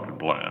Republican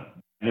plan.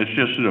 It's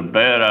just a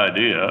bad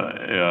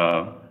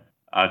idea.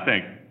 I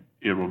think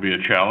it will be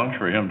a challenge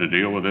for him to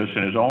deal with this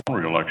in his own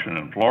reelection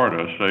in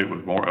Florida, a state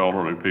with more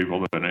elderly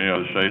people than any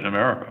other state in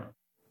America.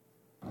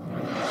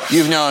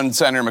 You've known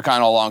Senator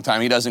McConnell a long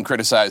time. He doesn't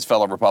criticize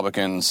fellow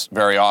Republicans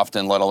very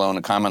often, let alone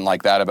a comment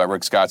like that about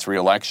Rick Scott's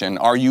reelection.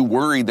 Are you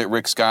worried that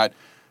Rick Scott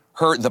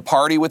hurt the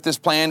party with this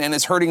plan and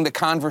is hurting the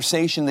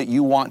conversation that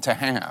you want to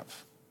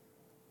have?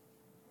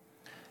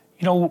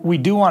 You know, we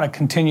do want to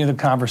continue the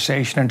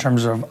conversation in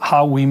terms of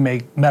how we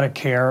make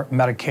Medicare,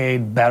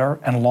 Medicaid better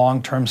and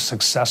long-term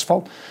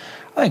successful.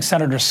 I think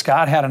Senator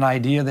Scott had an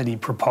idea that he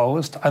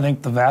proposed. I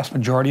think the vast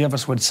majority of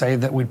us would say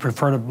that we'd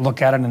prefer to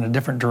look at it in a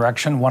different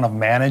direction, one of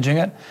managing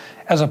it,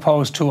 as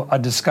opposed to a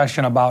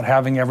discussion about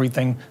having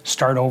everything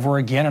start over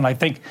again. And I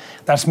think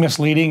that's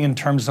misleading in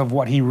terms of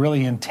what he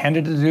really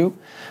intended to do.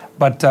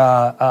 But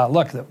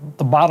look,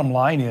 the bottom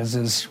line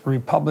is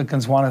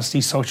Republicans want to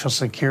see Social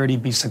Security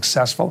be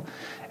successful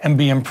and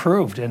be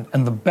improved.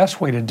 And the best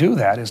way to do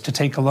that is to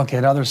take a look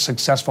at other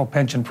successful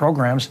pension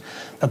programs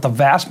that the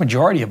vast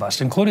majority of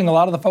us, including a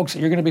lot of the folks that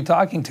you're going to be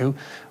talking to,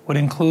 would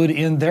include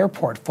in their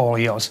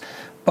portfolios.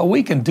 But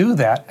we can do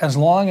that as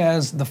long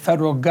as the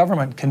federal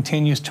government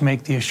continues to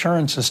make the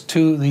assurances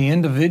to the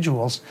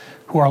individuals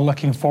who are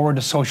looking forward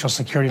to Social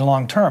Security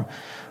long term.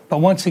 But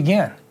once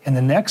again, in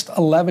the next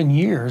 11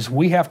 years,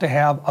 we have to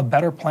have a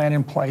better plan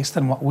in place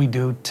than what we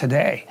do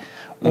today.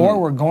 Or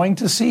we're going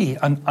to see,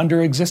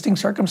 under existing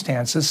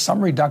circumstances, some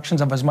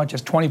reductions of as much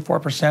as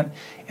 24%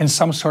 in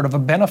some sort of a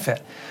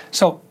benefit.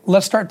 So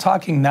let's start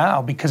talking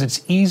now, because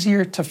it's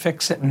easier to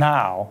fix it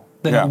now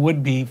than it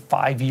would be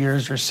 5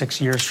 years or 6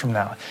 years from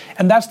now.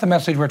 And that's the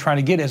message we're trying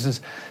to get is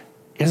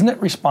isn't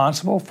it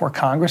responsible for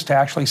Congress to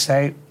actually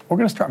say, we're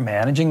going to start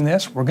managing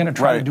this, we're going to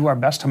try to do our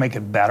best to make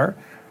it better?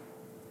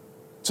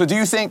 So do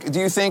you think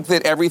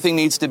that everything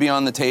needs to be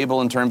on the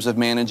table in terms of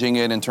managing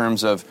it, in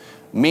terms of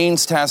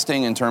means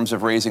testing, in terms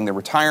of raising the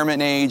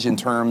retirement age, in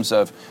terms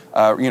of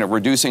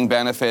reducing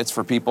benefits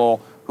for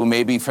people who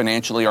maybe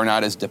financially are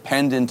not as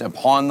dependent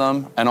upon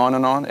them, and on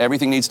and on?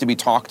 Everything needs to be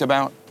talked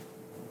about?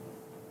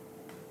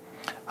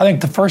 I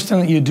think the first thing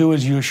that you do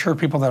is you assure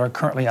people that are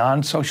currently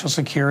on Social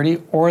Security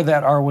or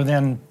that are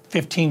within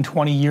 15,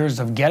 20 years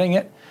of getting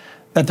it,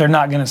 that they're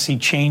not going to see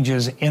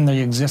changes in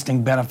the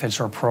existing benefits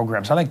or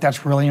programs. I think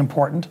that's really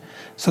important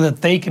so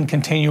that they can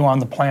continue on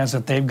the plans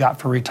that they've got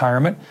for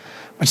retirement.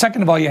 But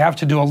second of all, you have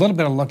to do a little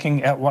bit of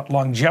looking at what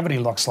longevity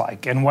looks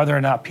like and whether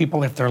or not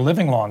people, if they're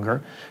living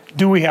longer,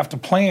 do we have to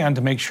plan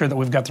to make sure that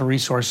we've got the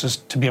resources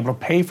to be able to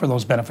pay for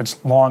those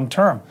benefits long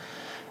term.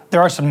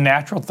 There are some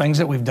natural things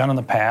that we've done in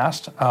the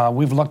past.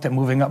 We've looked at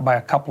moving up by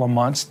a couple of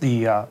months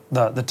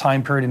the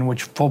time period in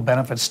which full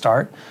benefits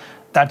start.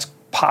 That's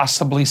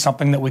possibly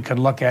something that we could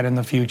look at in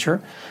the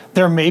future.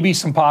 There may be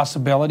some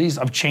possibilities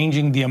of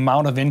changing the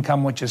amount of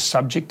income which is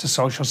subject to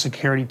Social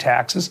Security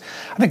taxes.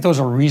 I think those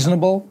are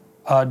reasonable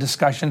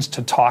discussions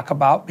to talk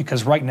about,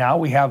 because right now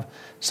we have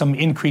some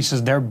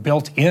increases there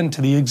built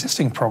into the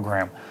existing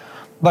program.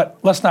 But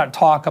let's not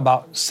talk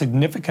about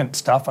significant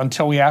stuff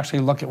until we actually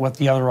look at what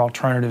the other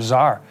alternatives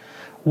are.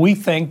 We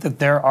think that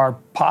there are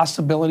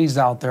possibilities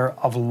out there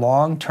of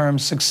long-term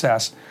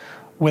success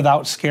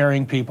without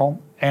scaring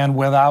people and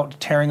without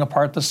tearing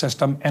apart the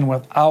system and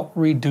without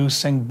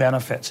reducing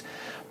benefits.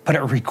 But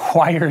it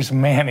requires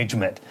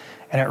management,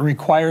 and it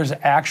requires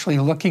actually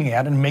looking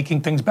at and making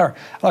things better.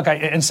 Look,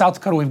 in South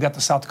Dakota, we've got the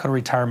South Dakota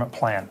Retirement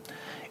Plan.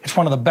 It's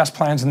one of the best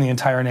plans in the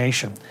entire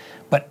nation.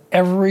 But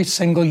every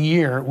single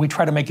year, we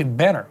try to make it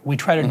better. We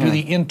try to do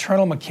the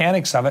internal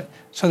mechanics of it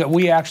so that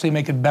we actually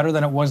make it better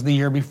than it was the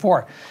year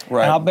before.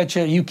 Right. And I'll bet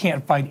you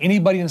can't find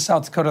anybody in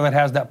South Dakota that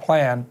has that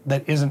plan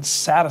that isn't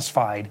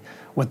satisfied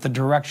with the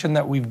direction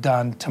that we've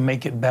done to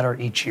make it better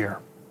each year.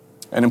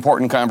 An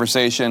important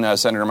conversation.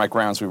 Senator Mike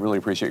Rounds, we really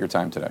appreciate your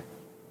time today.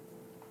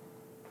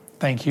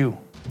 Thank you.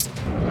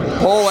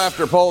 Poll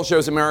after poll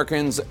shows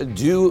Americans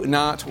do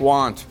not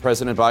want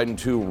President Biden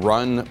to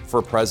run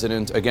for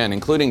president again,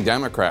 including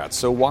Democrats.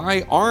 So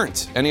why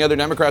aren't any other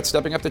Democrats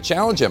stepping up to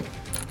challenge him?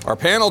 Our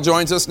panel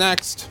joins us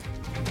next.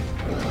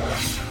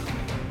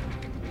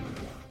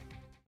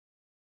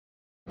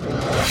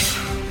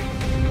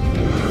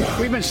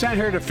 We We've been sent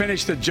here to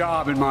finish the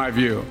job, in my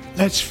view.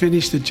 Let's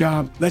finish the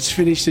job. Let's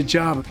finish the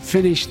job.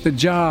 Finish the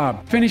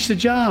job. Finish the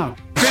job.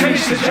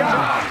 Finish the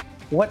job.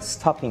 What's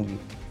stopping you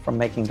from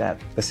making that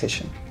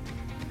decision?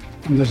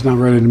 I'm just not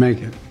ready to make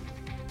it.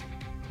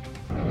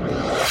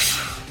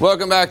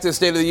 Welcome back to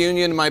State of the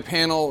Union. My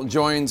panel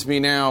joins me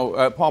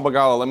now. Paul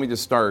Begala, let me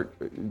just start.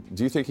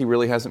 Do you think he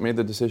really hasn't made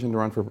the decision to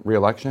run for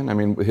re-election? I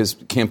mean, his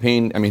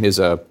campaign, his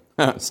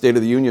State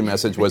of the Union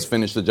message was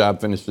finish the job,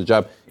 finish the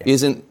job. Yeah.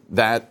 Isn't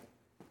that...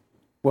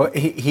 Well,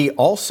 he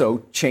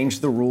also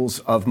changed the rules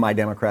of my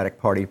Democratic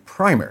Party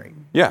primary.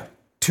 Yeah.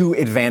 To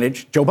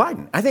advantage Joe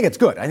Biden. I think it's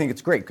good. I think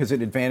it's great because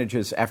it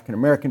advantages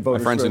African-American voters.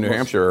 My friends in New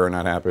Hampshire are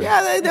not happy.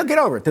 Yeah, they'll get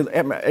over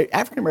it.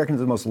 African-Americans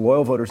are the most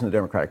loyal voters in the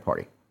Democratic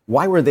Party.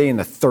 Why were they in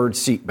the third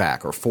seat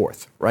back or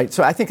fourth, right?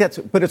 So I think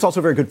but it's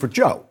also very good for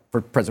Joe, for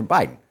President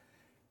Biden.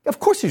 Of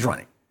course he's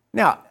running.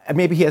 Now,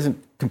 maybe he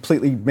hasn't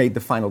completely made the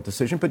final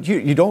decision, but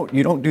you don't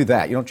do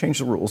that. You don't change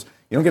the rules.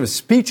 You don't give a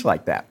speech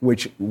like that,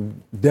 which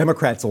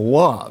Democrats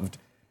loved.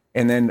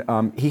 And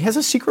then he has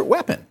a secret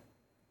weapon,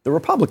 the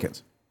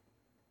Republicans,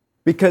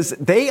 because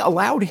they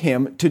allowed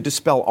him to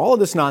dispel all of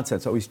this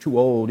nonsense. Oh, he's too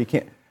old. He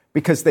can't,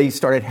 because they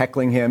started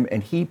heckling him,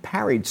 and he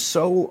parried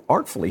so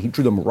artfully. He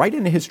drew them right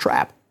into his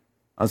trap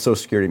on Social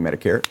Security and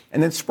Medicare,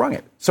 and then sprung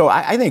it. So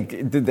I think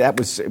that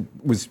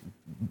was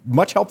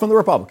much help from the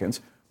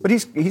Republicans. But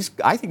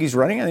I think he's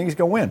running. I think he's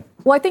going to win.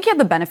 Well, I think he had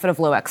the benefit of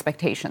low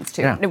expectations,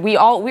 too. Yeah. We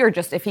were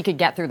just, if he could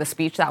get through the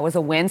speech, that was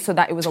a win. So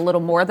that it was a little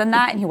more than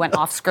that. And he went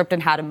off script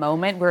and had a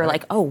moment. We were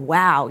like, oh,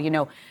 wow,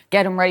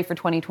 get him ready for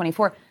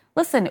 2024.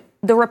 Listen,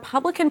 the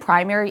Republican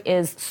primary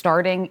is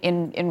starting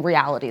in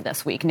reality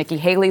this week. Nikki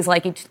Haley's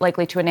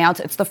likely to announce.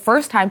 It's the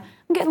first time.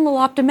 I'm getting a little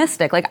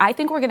optimistic. I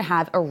think we're going to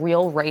have a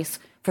real race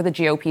for the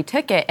GOP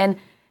ticket. And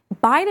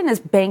Biden is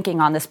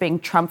banking on this being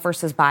Trump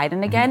versus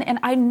Biden again, and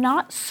I'm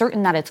not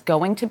certain that it's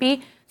going to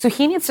be. So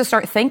he needs to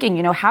start thinking,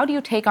 how do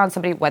you take on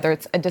somebody, whether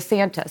it's a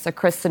DeSantis, a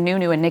Chris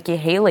Sununu, and Nikki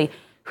Haley,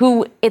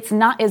 who it's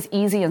not as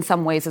easy in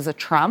some ways as a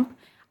Trump.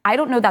 I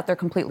don't know that they're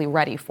completely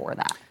ready for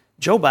that.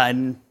 Joe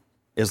Biden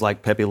is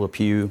like Pepe Le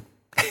Pew,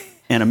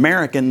 and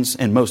Americans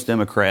and most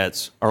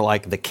Democrats are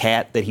like the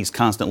cat that he's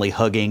constantly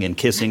hugging and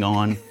kissing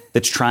on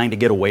that's trying to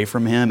get away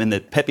from him, and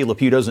that Pepe Le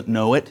Pew doesn't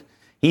know it.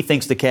 He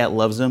thinks the cat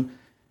loves him.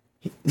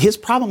 His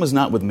problem is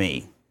not with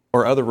me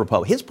or other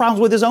Republicans. His problem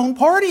is with his own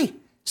party.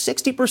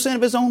 60%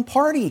 of his own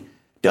party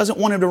doesn't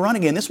want him to run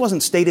again. This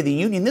wasn't State of the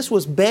Union. This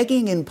was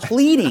begging and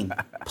pleading.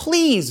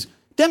 Please,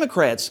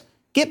 Democrats,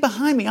 get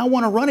behind me. I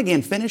want to run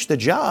again. Finish the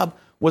job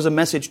was a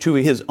message to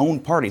his own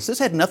party. So this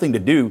had nothing to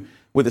do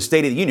with the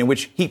State of the Union,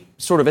 which he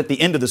sort of at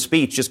the end of the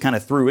speech just kind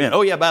of threw in.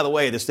 Oh, yeah, by the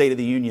way, the State of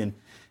the Union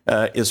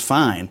is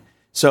fine.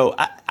 So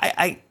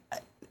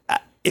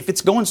if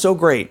it's going so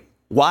great,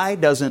 why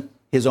doesn't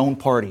his own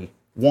party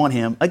want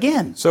him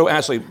again? So,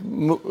 Ashley,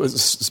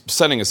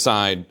 setting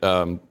aside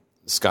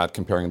Scott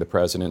comparing the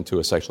president to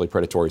a sexually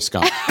predatory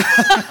skunk,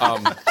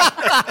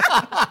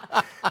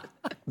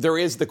 there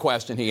is the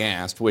question he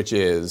asked, which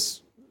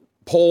is,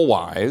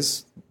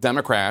 poll-wise,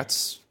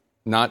 Democrats,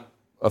 not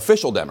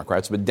official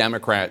Democrats, but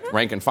Democrat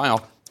rank and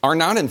file, are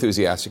not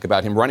enthusiastic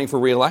about him running for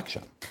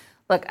re-election.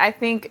 Look, I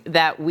think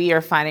that we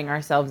are finding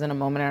ourselves in a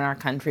moment in our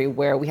country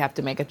where we have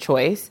to make a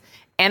choice,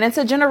 and it's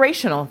a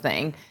generational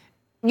thing.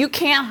 You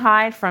can't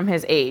hide from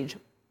his age.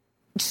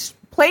 Just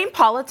plain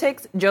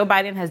politics, Joe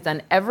Biden has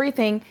done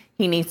everything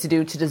he needs to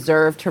do to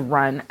deserve to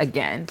run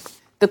again.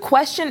 The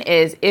question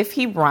is, if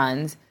he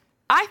runs,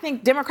 I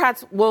think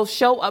Democrats will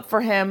show up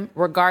for him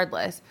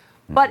regardless.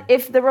 But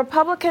if the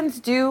Republicans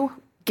do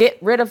get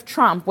rid of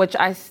Trump, which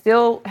I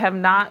still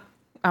I'm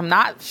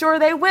not sure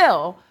they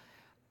will,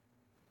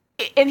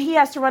 and he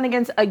has to run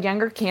against a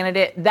younger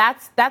candidate,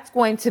 that's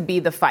going to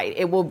be the fight.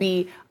 It will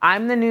be,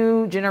 I'm the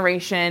new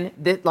generation,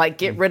 that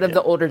get rid of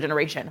the older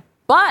generation.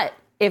 But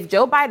if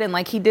Joe Biden,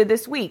 like he did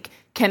this week,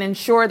 can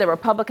ensure that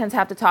Republicans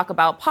have to talk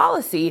about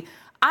policy,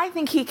 I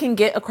think he can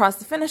get across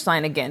the finish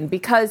line again,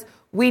 because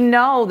we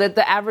know that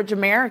the average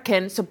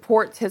American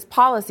supports his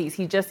policies.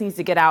 He just needs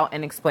to get out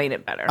and explain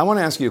it better. I want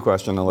to ask you a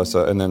question,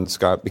 Alyssa, and then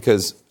Scott,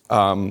 because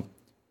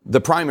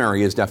the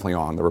primary is definitely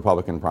on, the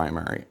Republican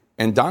primary.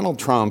 And Donald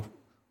Trump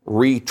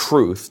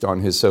re-truthed on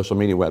his social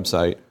media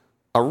website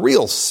a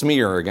real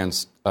smear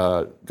against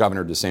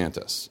Governor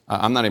DeSantis.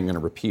 I'm not even going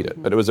to repeat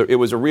it, but it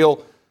was a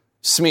real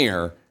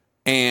smear.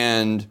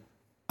 And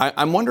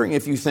I'm wondering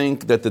if you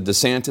think that the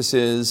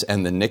DeSantises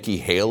and the Nikki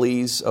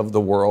Haleys of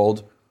the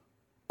world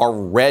are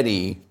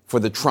ready for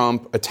the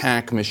Trump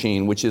attack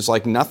machine, which is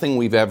like nothing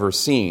we've ever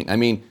seen. I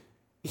mean,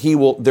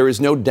 there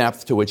is no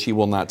depth to which he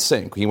will not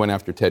sink. He went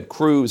after Ted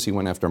Cruz. He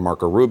went after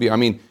Marco Rubio. I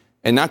mean,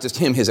 and not just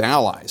him, his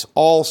allies,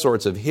 all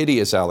sorts of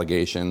hideous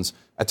allegations,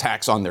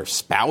 attacks on their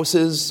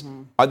spouses.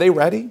 Mm-hmm. Are they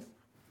ready?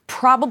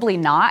 Probably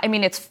not. I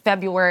mean, it's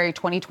February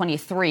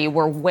 2023.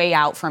 We're way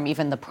out from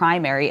even the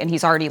primary, and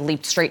he's already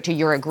leaped straight to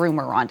you're a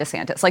groomer on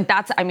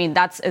DeSantis.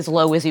 That's as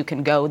low as you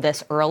can go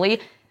this early.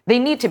 They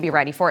need to be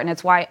ready for it, and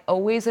it's why I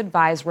always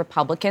advise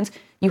Republicans,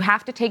 you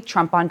have to take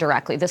Trump on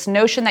directly. This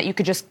notion that you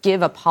could just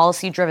give a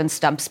policy-driven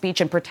stump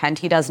speech and pretend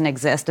he doesn't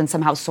exist and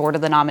somehow sort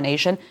of the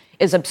nomination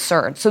is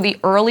absurd. So the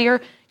earlier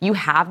you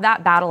have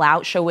that battle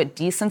out, show what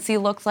decency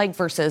looks like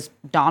versus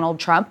Donald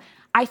Trump,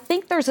 I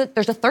think there's a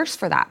thirst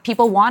for that.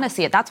 People want to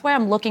see it. That's why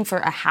I'm looking for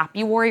a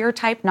happy warrior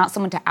type, not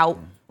someone to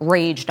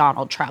outrage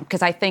Donald Trump,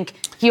 because I think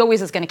he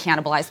always is going to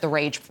cannibalize the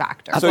rage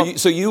factor.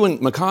 So you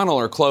and McConnell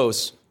are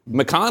close.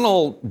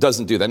 McConnell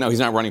doesn't do that. No, he's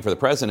not running for the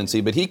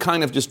presidency, but he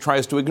kind of just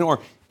tries to ignore,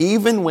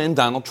 even when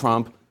Donald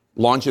Trump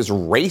launches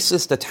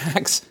racist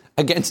attacks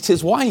against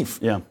his wife.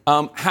 Yeah.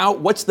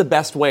 What's the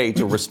best way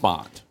to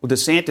respond? Well,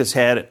 DeSantis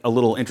had a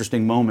little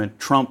interesting moment.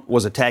 Trump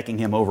was attacking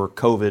him over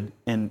COVID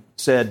and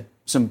said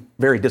some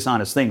very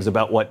dishonest things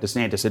about what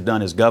DeSantis had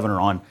done as governor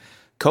on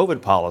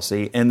COVID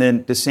policy. And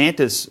then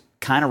DeSantis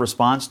kind of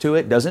responds to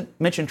it, doesn't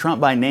mention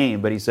Trump by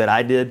name, but he said,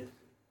 I did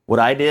what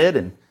I did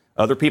and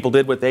other people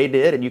did what they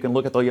did, and you can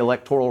look at the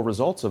electoral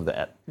results of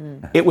that.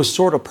 It was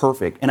sort of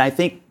perfect. And I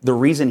think the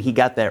reason he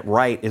got that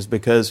right is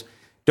because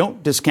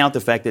don't discount the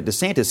fact that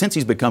DeSantis, since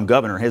he's become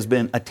governor, has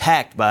been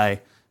attacked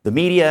by the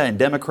media and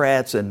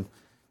Democrats and,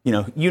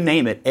 you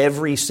name it,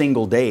 every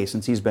single day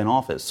since he's been in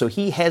office. So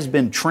he has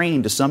been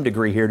trained to some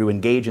degree here to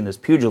engage in this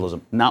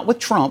pugilism. Not with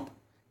Trump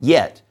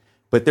yet,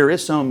 but there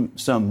is some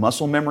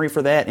muscle memory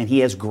for that, and he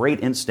has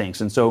great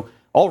instincts. And so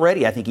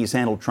already, I think he's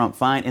handled Trump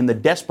fine. And the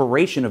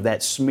desperation of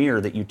that smear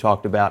that you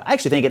talked about, I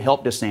actually think it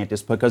helped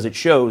DeSantis because it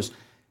shows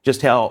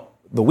just how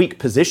the weak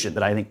position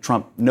that I think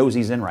Trump knows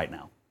he's in right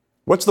now.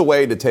 What's the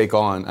way to take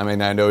on, I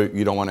mean, I know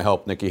you don't want to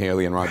help Nikki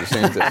Haley and Ron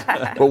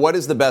DeSantis, but what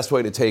is the best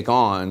way to take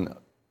on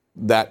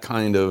that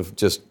kind of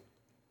just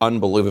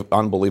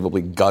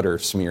unbelievably gutter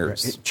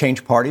smears?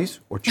 Change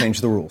parties or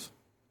change the rules.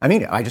 I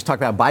mean, I just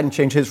talked about Biden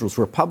changed his rules.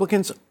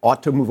 Republicans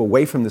ought to move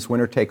away from this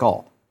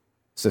winner-take-all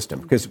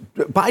system because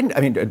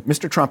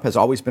Mr. Trump has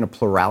always been a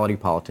plurality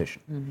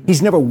politician. Mm-hmm.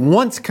 He's never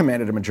once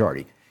commanded a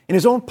majority. In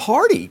his own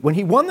party, when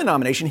he won the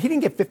nomination, he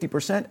didn't get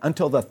 50%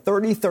 until the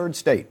 33rd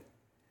state.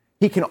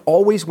 He can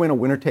always win a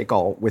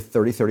winner-take-all with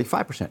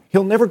 35%.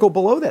 He'll never go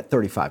below that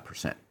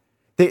 35%.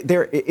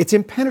 It's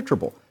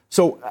impenetrable.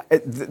 So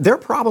their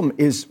problem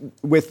is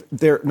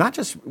not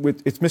just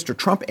with it's Mr.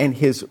 Trump and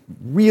his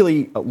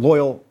really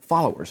loyal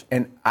followers.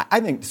 And I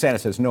think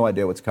DeSantis has no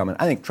idea what's coming.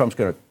 I think Trump's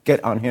going to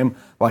get on him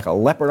like a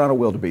leopard on a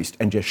wildebeest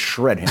and just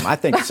shred him. I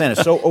think DeSantis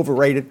is so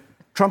overrated.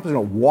 Trump is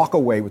going to walk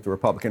away with the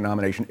Republican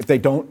nomination if they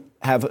don't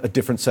have a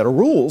different set of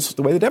rules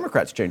the way the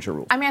Democrats change their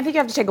rules. I mean, I think you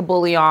have to take a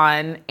bully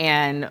on,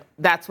 and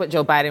that's what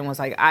Joe Biden was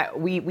like.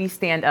 We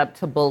stand up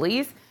to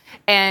bullies.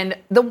 And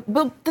the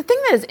thing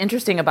that is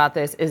interesting about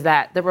this is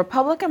that the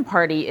Republican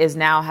Party is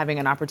now having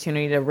an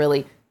opportunity to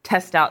really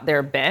test out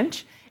their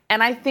bench.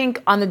 And I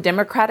think on the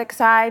Democratic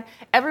side,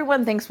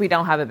 everyone thinks we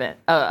don't have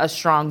a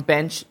strong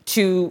bench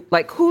to,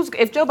 like,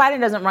 if Joe Biden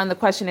doesn't run, the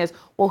question is,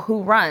 well,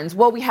 who runs?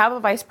 Well, we have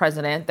a vice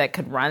president that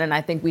could run, and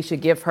I think we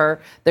should give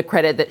her the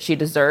credit that she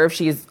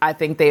deserves. I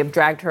think they have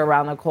dragged her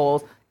around the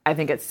coals. I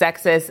think it's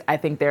sexist. I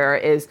think there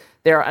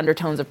are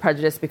undertones of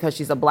prejudice because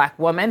she's a black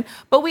woman.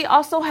 But we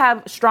also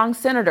have strong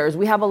senators.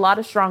 We have a lot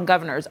of strong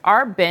governors.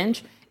 Our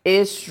bench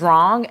is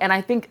strong. And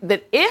I think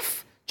that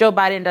if Joe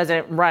Biden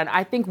doesn't run,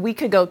 I think we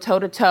could go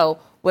toe-to-toe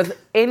with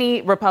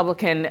any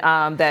Republican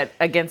that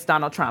against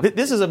Donald Trump.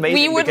 This is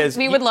amazing.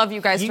 We would love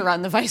you guys to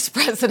run the vice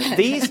president.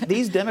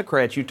 These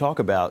Democrats you talk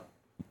about,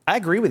 I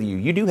agree with you.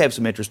 You do have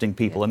some interesting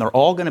people, and they're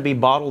all going to be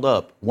bottled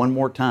up one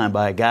more time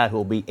by a guy who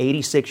will be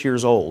 86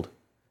 years old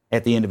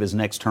at the end of his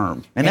next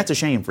term. And that's a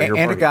shame for your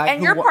party.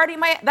 And your party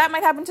might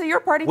happen to your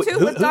party too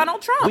with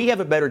Donald Trump. We have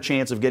a better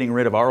chance of getting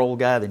rid of our old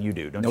guy than you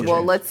do, don't you?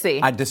 Well, let's see.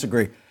 I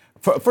disagree.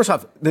 First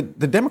off, the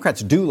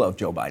Democrats do love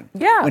Joe Biden.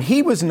 Yeah. When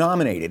he was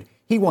nominated,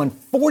 he won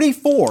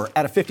 44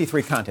 out of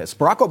 53 contests.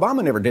 Barack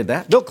Obama never did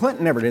that. Bill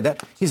Clinton never did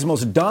that. He's the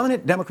most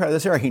dominant Democrat of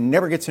this era. He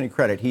never gets any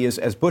credit. He is,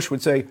 as Bush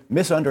would say,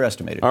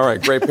 misunderestimated. All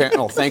right, great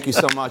panel. Thank you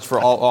so much for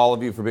all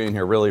of you for being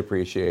here. Really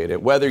appreciate it.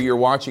 Whether you're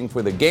watching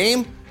for the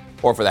game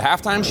or for the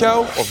halftime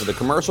show, or for the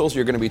commercials,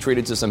 you're going to be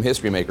treated to some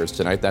history makers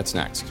tonight. That's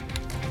next.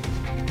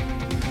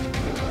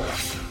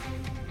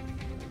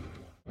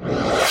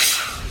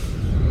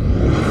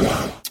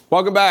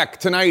 Welcome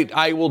back. Tonight,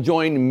 I will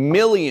join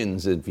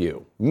millions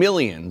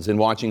in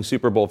watching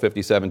Super Bowl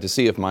 57 to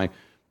see if my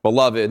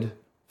beloved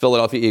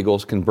Philadelphia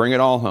Eagles can bring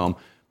it all home.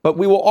 But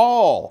we will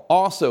all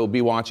also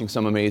be watching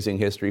some amazing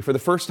history for the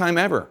first time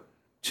ever.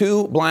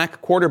 2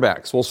 black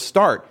quarterbacks will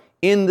start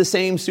in the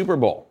same Super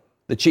Bowl.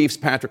 The Chiefs'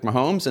 Patrick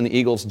Mahomes and the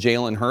Eagles'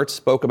 Jalen Hurts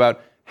spoke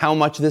about how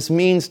much this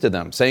means to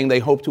them, saying they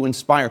hope to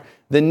inspire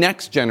the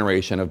next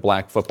generation of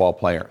black football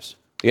players.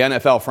 The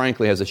NFL,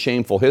 frankly, has a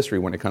shameful history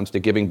when it comes to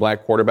giving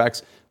black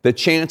quarterbacks the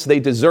chance they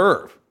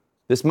deserve.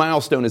 This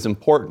milestone is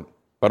important,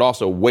 but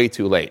also way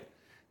too late.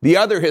 The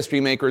other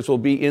history makers will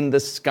be in the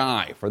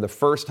sky. For the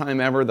first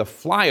time ever, the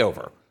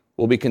flyover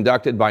will be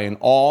conducted by an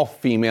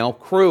all-female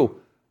crew.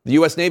 The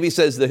U.S. Navy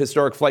says the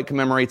historic flight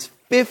commemorates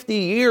 50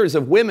 years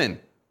of women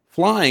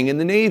flying in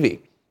the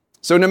Navy.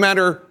 So no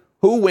matter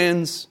who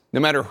wins, no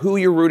matter who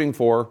you're rooting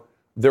for,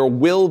 there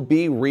will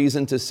be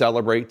reason to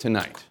celebrate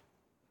tonight.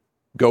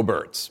 Go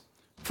Birds.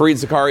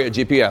 Fareed Zakaria at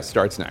GPS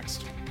starts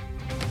next.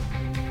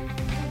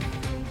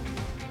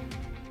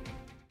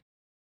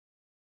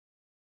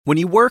 When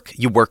you work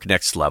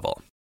next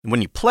level. And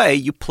when you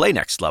play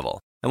next level.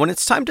 And when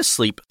it's time to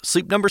sleep,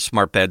 Sleep Number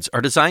smart beds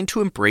are designed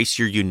to embrace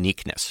your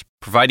uniqueness,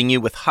 providing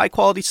you with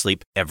high-quality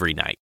sleep every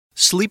night.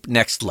 Sleep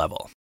next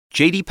level.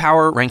 J.D.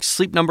 Power ranks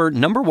Sleep Number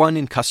 #1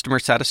 in customer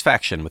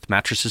satisfaction with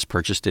mattresses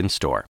purchased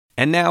in-store.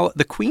 And now,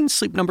 the Queen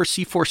Sleep Number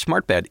C4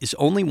 smart bed is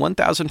only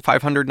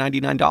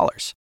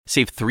 $1,599.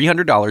 Save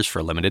 $300 for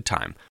a limited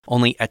time,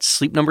 only at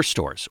Sleep Number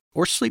stores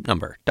or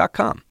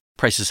sleepnumber.com.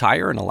 Prices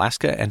higher in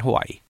Alaska and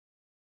Hawaii.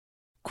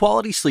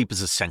 Quality sleep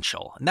is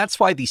essential, and that's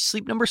why the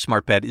Sleep Number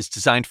smart bed is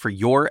designed for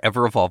your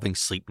ever-evolving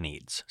sleep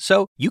needs.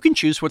 So you can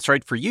choose what's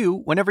right for you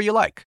whenever you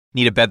like.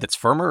 Need a bed that's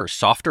firmer or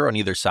softer on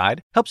either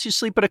side? Helps you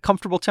sleep at a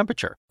comfortable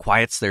temperature.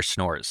 Quiets their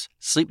snores.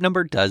 Sleep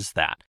Number does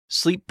that.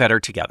 Sleep better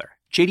together.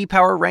 J.D.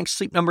 Power ranks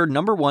Sleep Number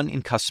 #1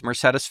 in customer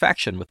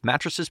satisfaction with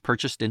mattresses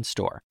purchased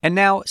in-store. And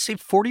now, save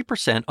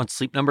 40% on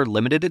Sleep Number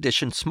limited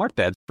edition smart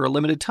beds for a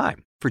limited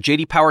time. For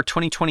J.D. Power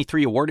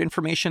 2023 award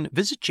information,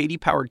 visit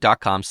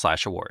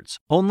jdpower.com/awards.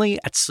 Only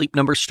at Sleep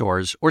Number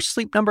stores or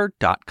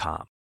sleepnumber.com.